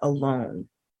out there alone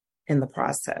in the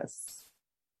process.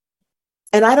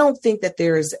 And I don't think that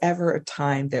there is ever a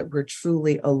time that we're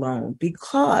truly alone,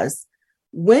 because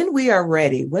when we are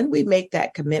ready, when we make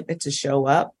that commitment to show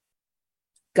up,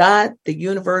 God, the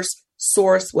universe,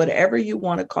 source, whatever you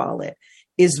want to call it,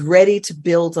 is ready to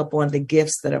build upon the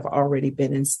gifts that have already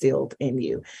been instilled in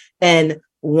you. And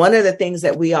one of the things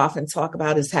that we often talk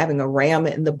about is having a ram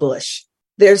in the bush.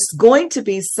 There's going to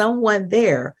be someone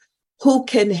there who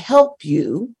can help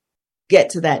you get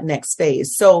to that next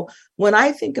phase. So when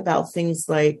I think about things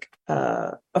like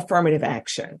affirmative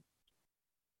action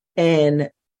and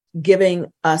giving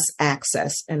us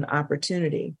access and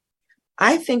opportunity,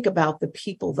 I think about the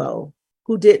people, though,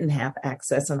 who didn't have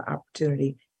access and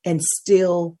opportunity and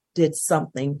still did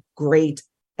something great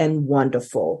and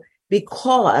wonderful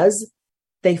because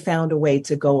they found a way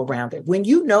to go around it. When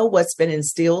you know what's been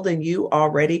instilled in you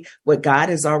already, what God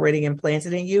has already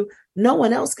implanted in you, no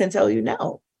one else can tell you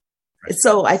no. Right.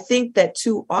 So I think that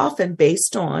too often,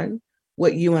 based on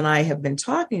what you and I have been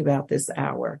talking about this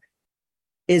hour,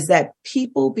 is that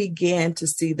people began to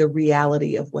see the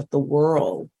reality of what the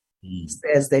world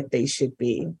says that they should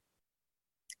be,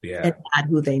 and not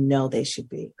who they know they should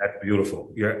be. That's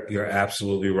beautiful. You're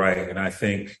absolutely right. And I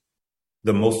think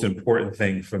the most important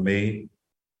thing for me,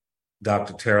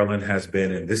 Dr. Terrellin, has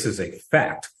been, and this is a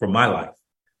fact from my life,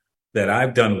 that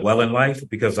I've done well in life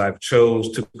because I've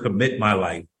chose to commit my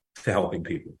life to helping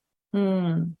people.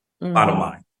 Bottom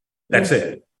line. That's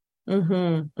it.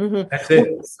 That's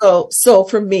it. So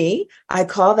for me, I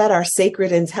call that our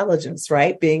sacred intelligence,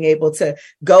 right? Being able to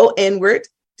go inward,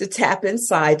 to tap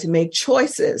inside, to make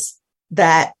choices,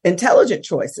 that intelligent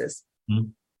choices,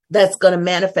 that's going to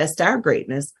manifest our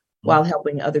greatness while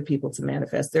helping other people to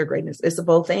manifest their greatness. It's a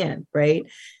both and, right?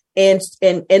 And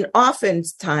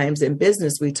oftentimes in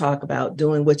business, we talk about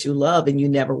doing what you love and you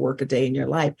never work a day in your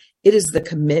life. It is the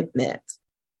commitment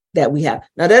that we have.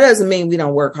 Now, that doesn't mean we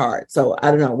don't work hard. So I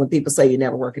don't know, when people say you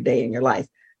never work a day in your life,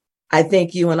 I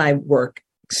think you and I work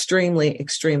extremely,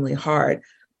 extremely hard,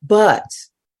 but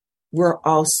we're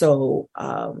also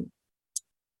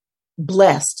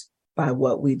blessed by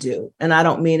what we do. And I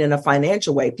don't mean in a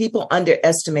financial way. People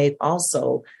underestimate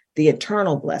also the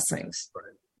internal blessings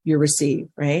you receive,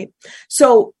 right?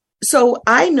 So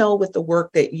I know with the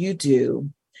work that you do,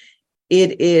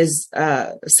 it is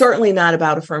certainly not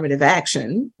about affirmative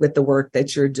action with the work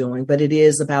that you're doing, but it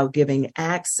is about giving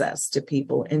access to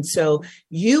people. And so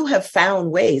you have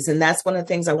found ways, and that's one of the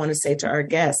things I want to say to our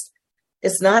guests.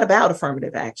 It's not about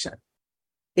affirmative action.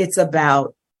 It's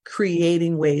about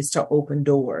creating ways to open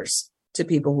doors to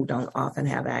people who don't often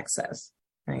have access,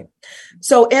 right?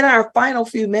 So in our final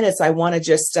few minutes, I want to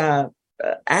just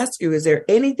ask you, is there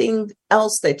anything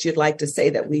else that you'd like to say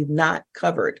that we've not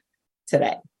covered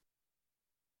today?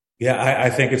 Yeah, I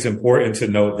think it's important to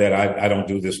note that I don't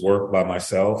do this work by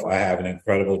myself. I have an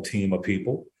incredible team of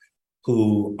people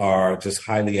who are just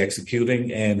highly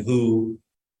executing and who,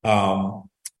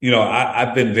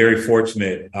 I've been very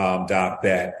fortunate, Doc,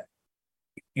 that,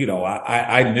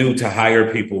 I knew to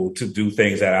hire people to do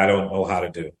things that I don't know how to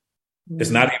do.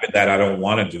 It's not even that I don't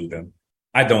want to do them.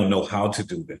 I don't know how to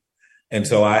do them. And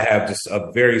so I have just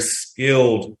a very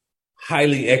skilled,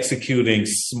 highly executing,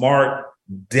 smart,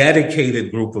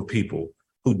 dedicated group of people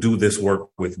who do this work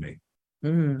with me.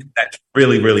 That's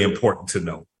really, really important to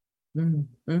know.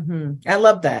 I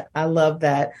love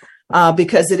that.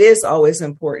 Because it is always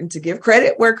important to give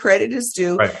credit where credit is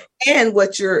due. Right. And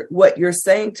what you're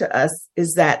saying to us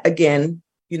is that, again,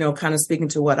 kind of speaking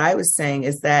to what I was saying,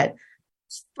 is that,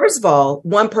 first of all,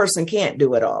 one person can't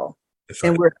do it all. Right.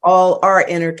 And we're all are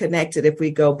interconnected if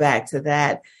we go back to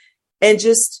that. And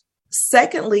just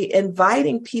secondly,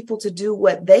 inviting people to do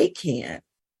what they can,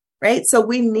 right? So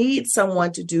we need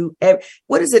someone to do,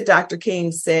 what is it Dr.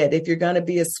 King said? If you're going to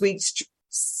be a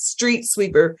street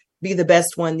sweeper, be the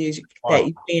best one that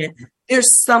you can.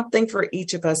 There's something for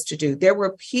each of us to do. There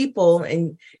were people,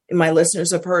 and my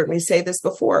listeners have heard me say this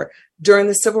before, during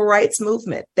the civil rights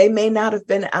movement. They may not have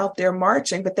been out there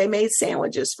marching, but they made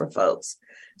sandwiches for folks.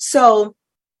 So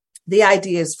the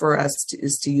idea is for us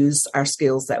to use our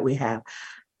skills that we have.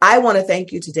 I want to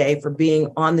thank you today for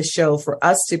being on the show, for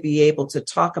us to be able to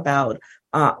talk about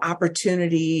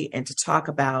opportunity and to talk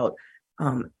about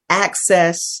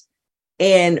access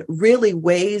and really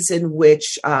ways in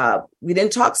which we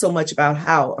didn't talk so much about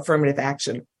how affirmative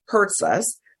action hurts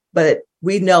us, but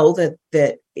we know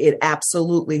that it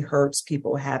absolutely hurts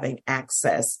people having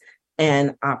access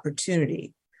and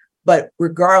opportunity. But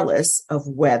regardless of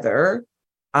whether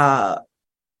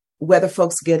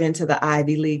folks get into the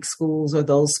Ivy League schools or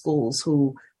those schools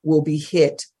who will be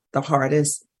hit the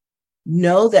hardest,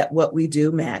 know that what we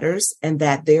do matters and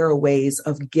that there are ways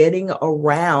of getting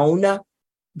around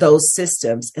those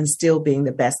systems and still being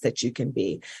the best that you can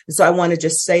be. And so I want to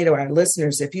just say to our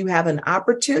listeners, if you have an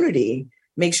opportunity,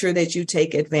 make sure that you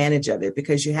take advantage of it,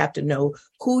 because you have to know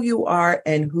who you are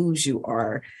and whose you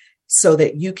are so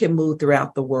that you can move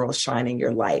throughout the world shining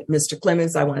your light. Mr.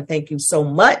 Clemens, I want to thank you so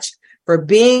much for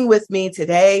being with me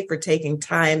today, for taking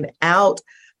time out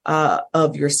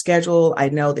of your schedule. I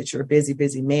know that you're a busy,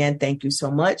 busy man. Thank you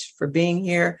so much for being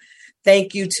here.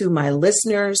 Thank you to my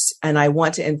listeners. And I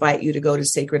want to invite you to go to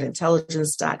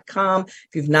sacredintelligence.com. If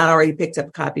you've not already picked up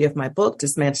a copy of my book,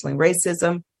 Dismantling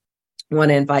Racism, I want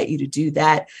to invite you to do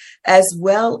that, as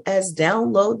well as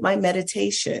download my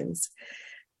meditations.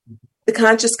 The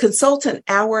Conscious Consultant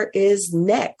Hour is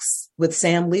next with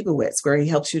Sam Leibowitz, where he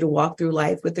helps you to walk through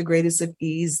life with the greatest of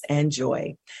ease and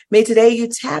joy. May today you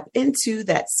tap into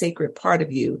that sacred part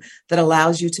of you that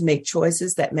allows you to make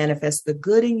choices that manifest the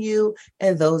good in you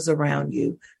and those around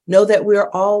you. Know that we're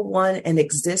all one and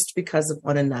exist because of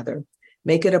one another.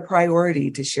 Make it a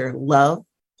priority to share love,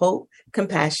 hope,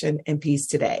 compassion, and peace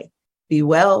today. Be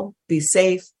well, be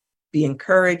safe, be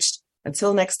encouraged.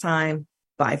 Until next time,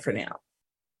 bye for now.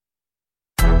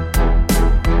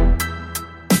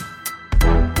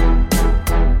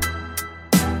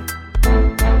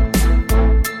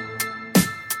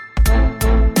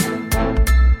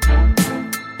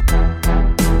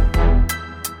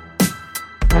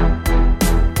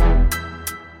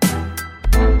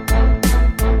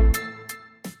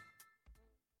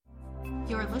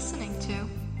 You're listening to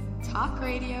Talk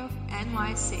Radio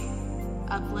NYC.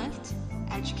 Uplift,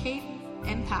 educate,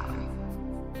 empower.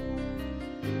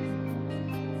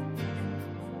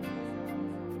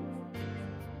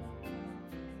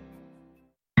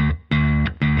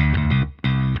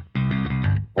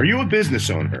 Are you a business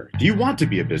owner? Do you want to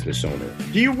be a business owner?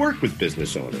 Do you work with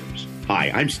business owners?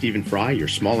 Hi, I'm Stephen Fry, your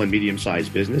small and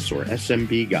medium-sized business or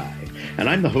SMB guy, and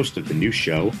I'm the host of the new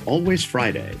show, Always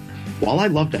Friday. While I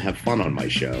love to have fun on my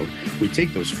show, we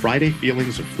take those Friday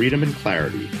feelings of freedom and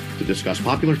clarity to discuss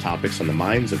popular topics on the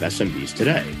minds of SMBs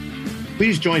today.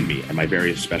 Please join me and my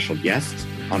various special guests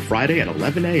on Friday at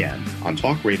 11 a.m. on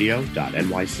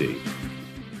talkradio.nyc.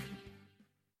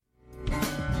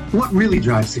 What really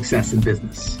drives success in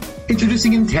business?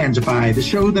 Introducing Intangify, the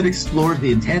show that explores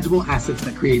the intangible assets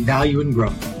that create value and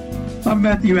growth. I'm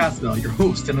Matthew Asbell, your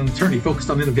host and an attorney focused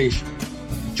on innovation.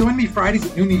 Join me Fridays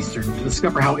at noon Eastern to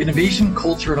discover how innovation,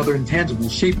 culture, and other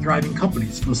intangibles shape thriving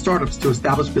companies, from startups to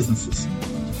established businesses.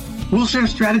 We'll share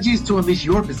strategies to unleash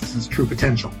your business's true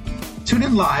potential. Tune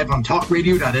in live on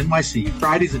talkradio.nyc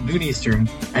Fridays at noon Eastern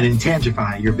and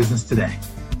Intangify your business today.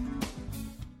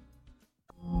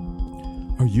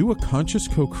 Are you a conscious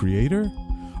co-creator?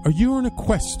 Are you on a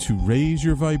quest to raise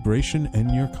your vibration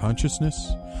and your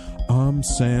consciousness? I'm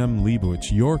Sam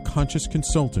Leibowitz, your conscious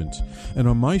consultant, and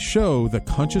on my show, The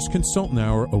Conscious Consultant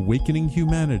Hour, Awakening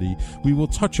Humanity, we will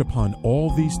touch upon all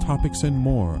these topics and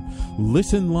more.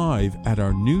 Listen live at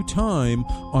our new time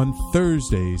on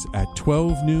Thursdays at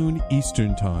 12 noon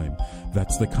Eastern Time.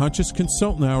 That's The Conscious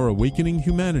Consultant Hour, Awakening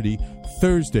Humanity,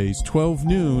 Thursdays 12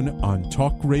 noon on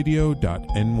talkradio.nyc.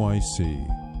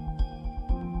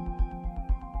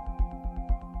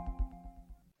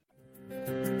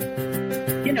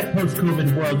 In a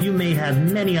post-COVID world, you may have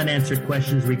many unanswered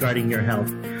questions regarding your health.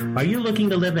 Are you looking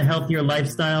to live a healthier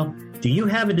lifestyle? Do you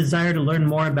have a desire to learn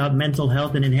more about mental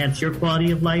health and enhance your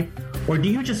quality of life? Or do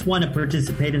you just want to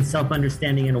participate in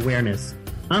self-understanding and awareness?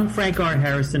 I'm Frank R.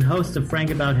 Harrison, host of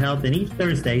Frank About Health, and each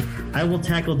Thursday, I will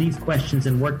tackle these questions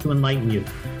and work to enlighten you.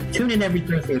 Tune in every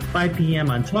Thursday at 5 p.m.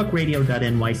 on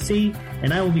talkradio.nyc,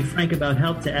 and I will be frank about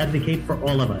health to advocate for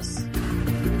all of us.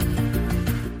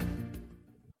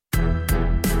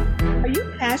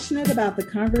 Passionate about the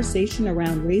conversation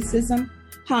around racism?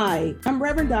 Hi, I'm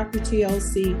Reverend Dr.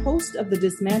 TLC, host of the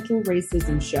Dismantle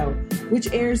Racism Show,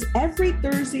 which airs every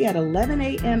Thursday at 11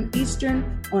 a.m.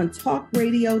 Eastern on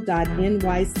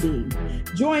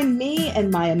talkradio.nyc. Join me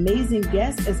and my amazing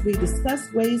guests as we discuss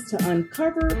ways to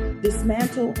uncover,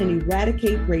 dismantle, and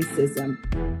eradicate racism.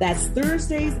 That's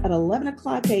Thursdays at 11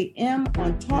 o'clock a.m.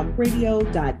 on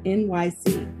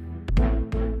talkradio.nyc.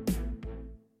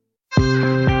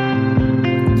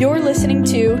 You're listening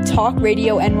to Talk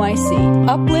Radio NYC.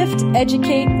 Uplift,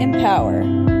 educate,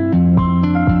 empower.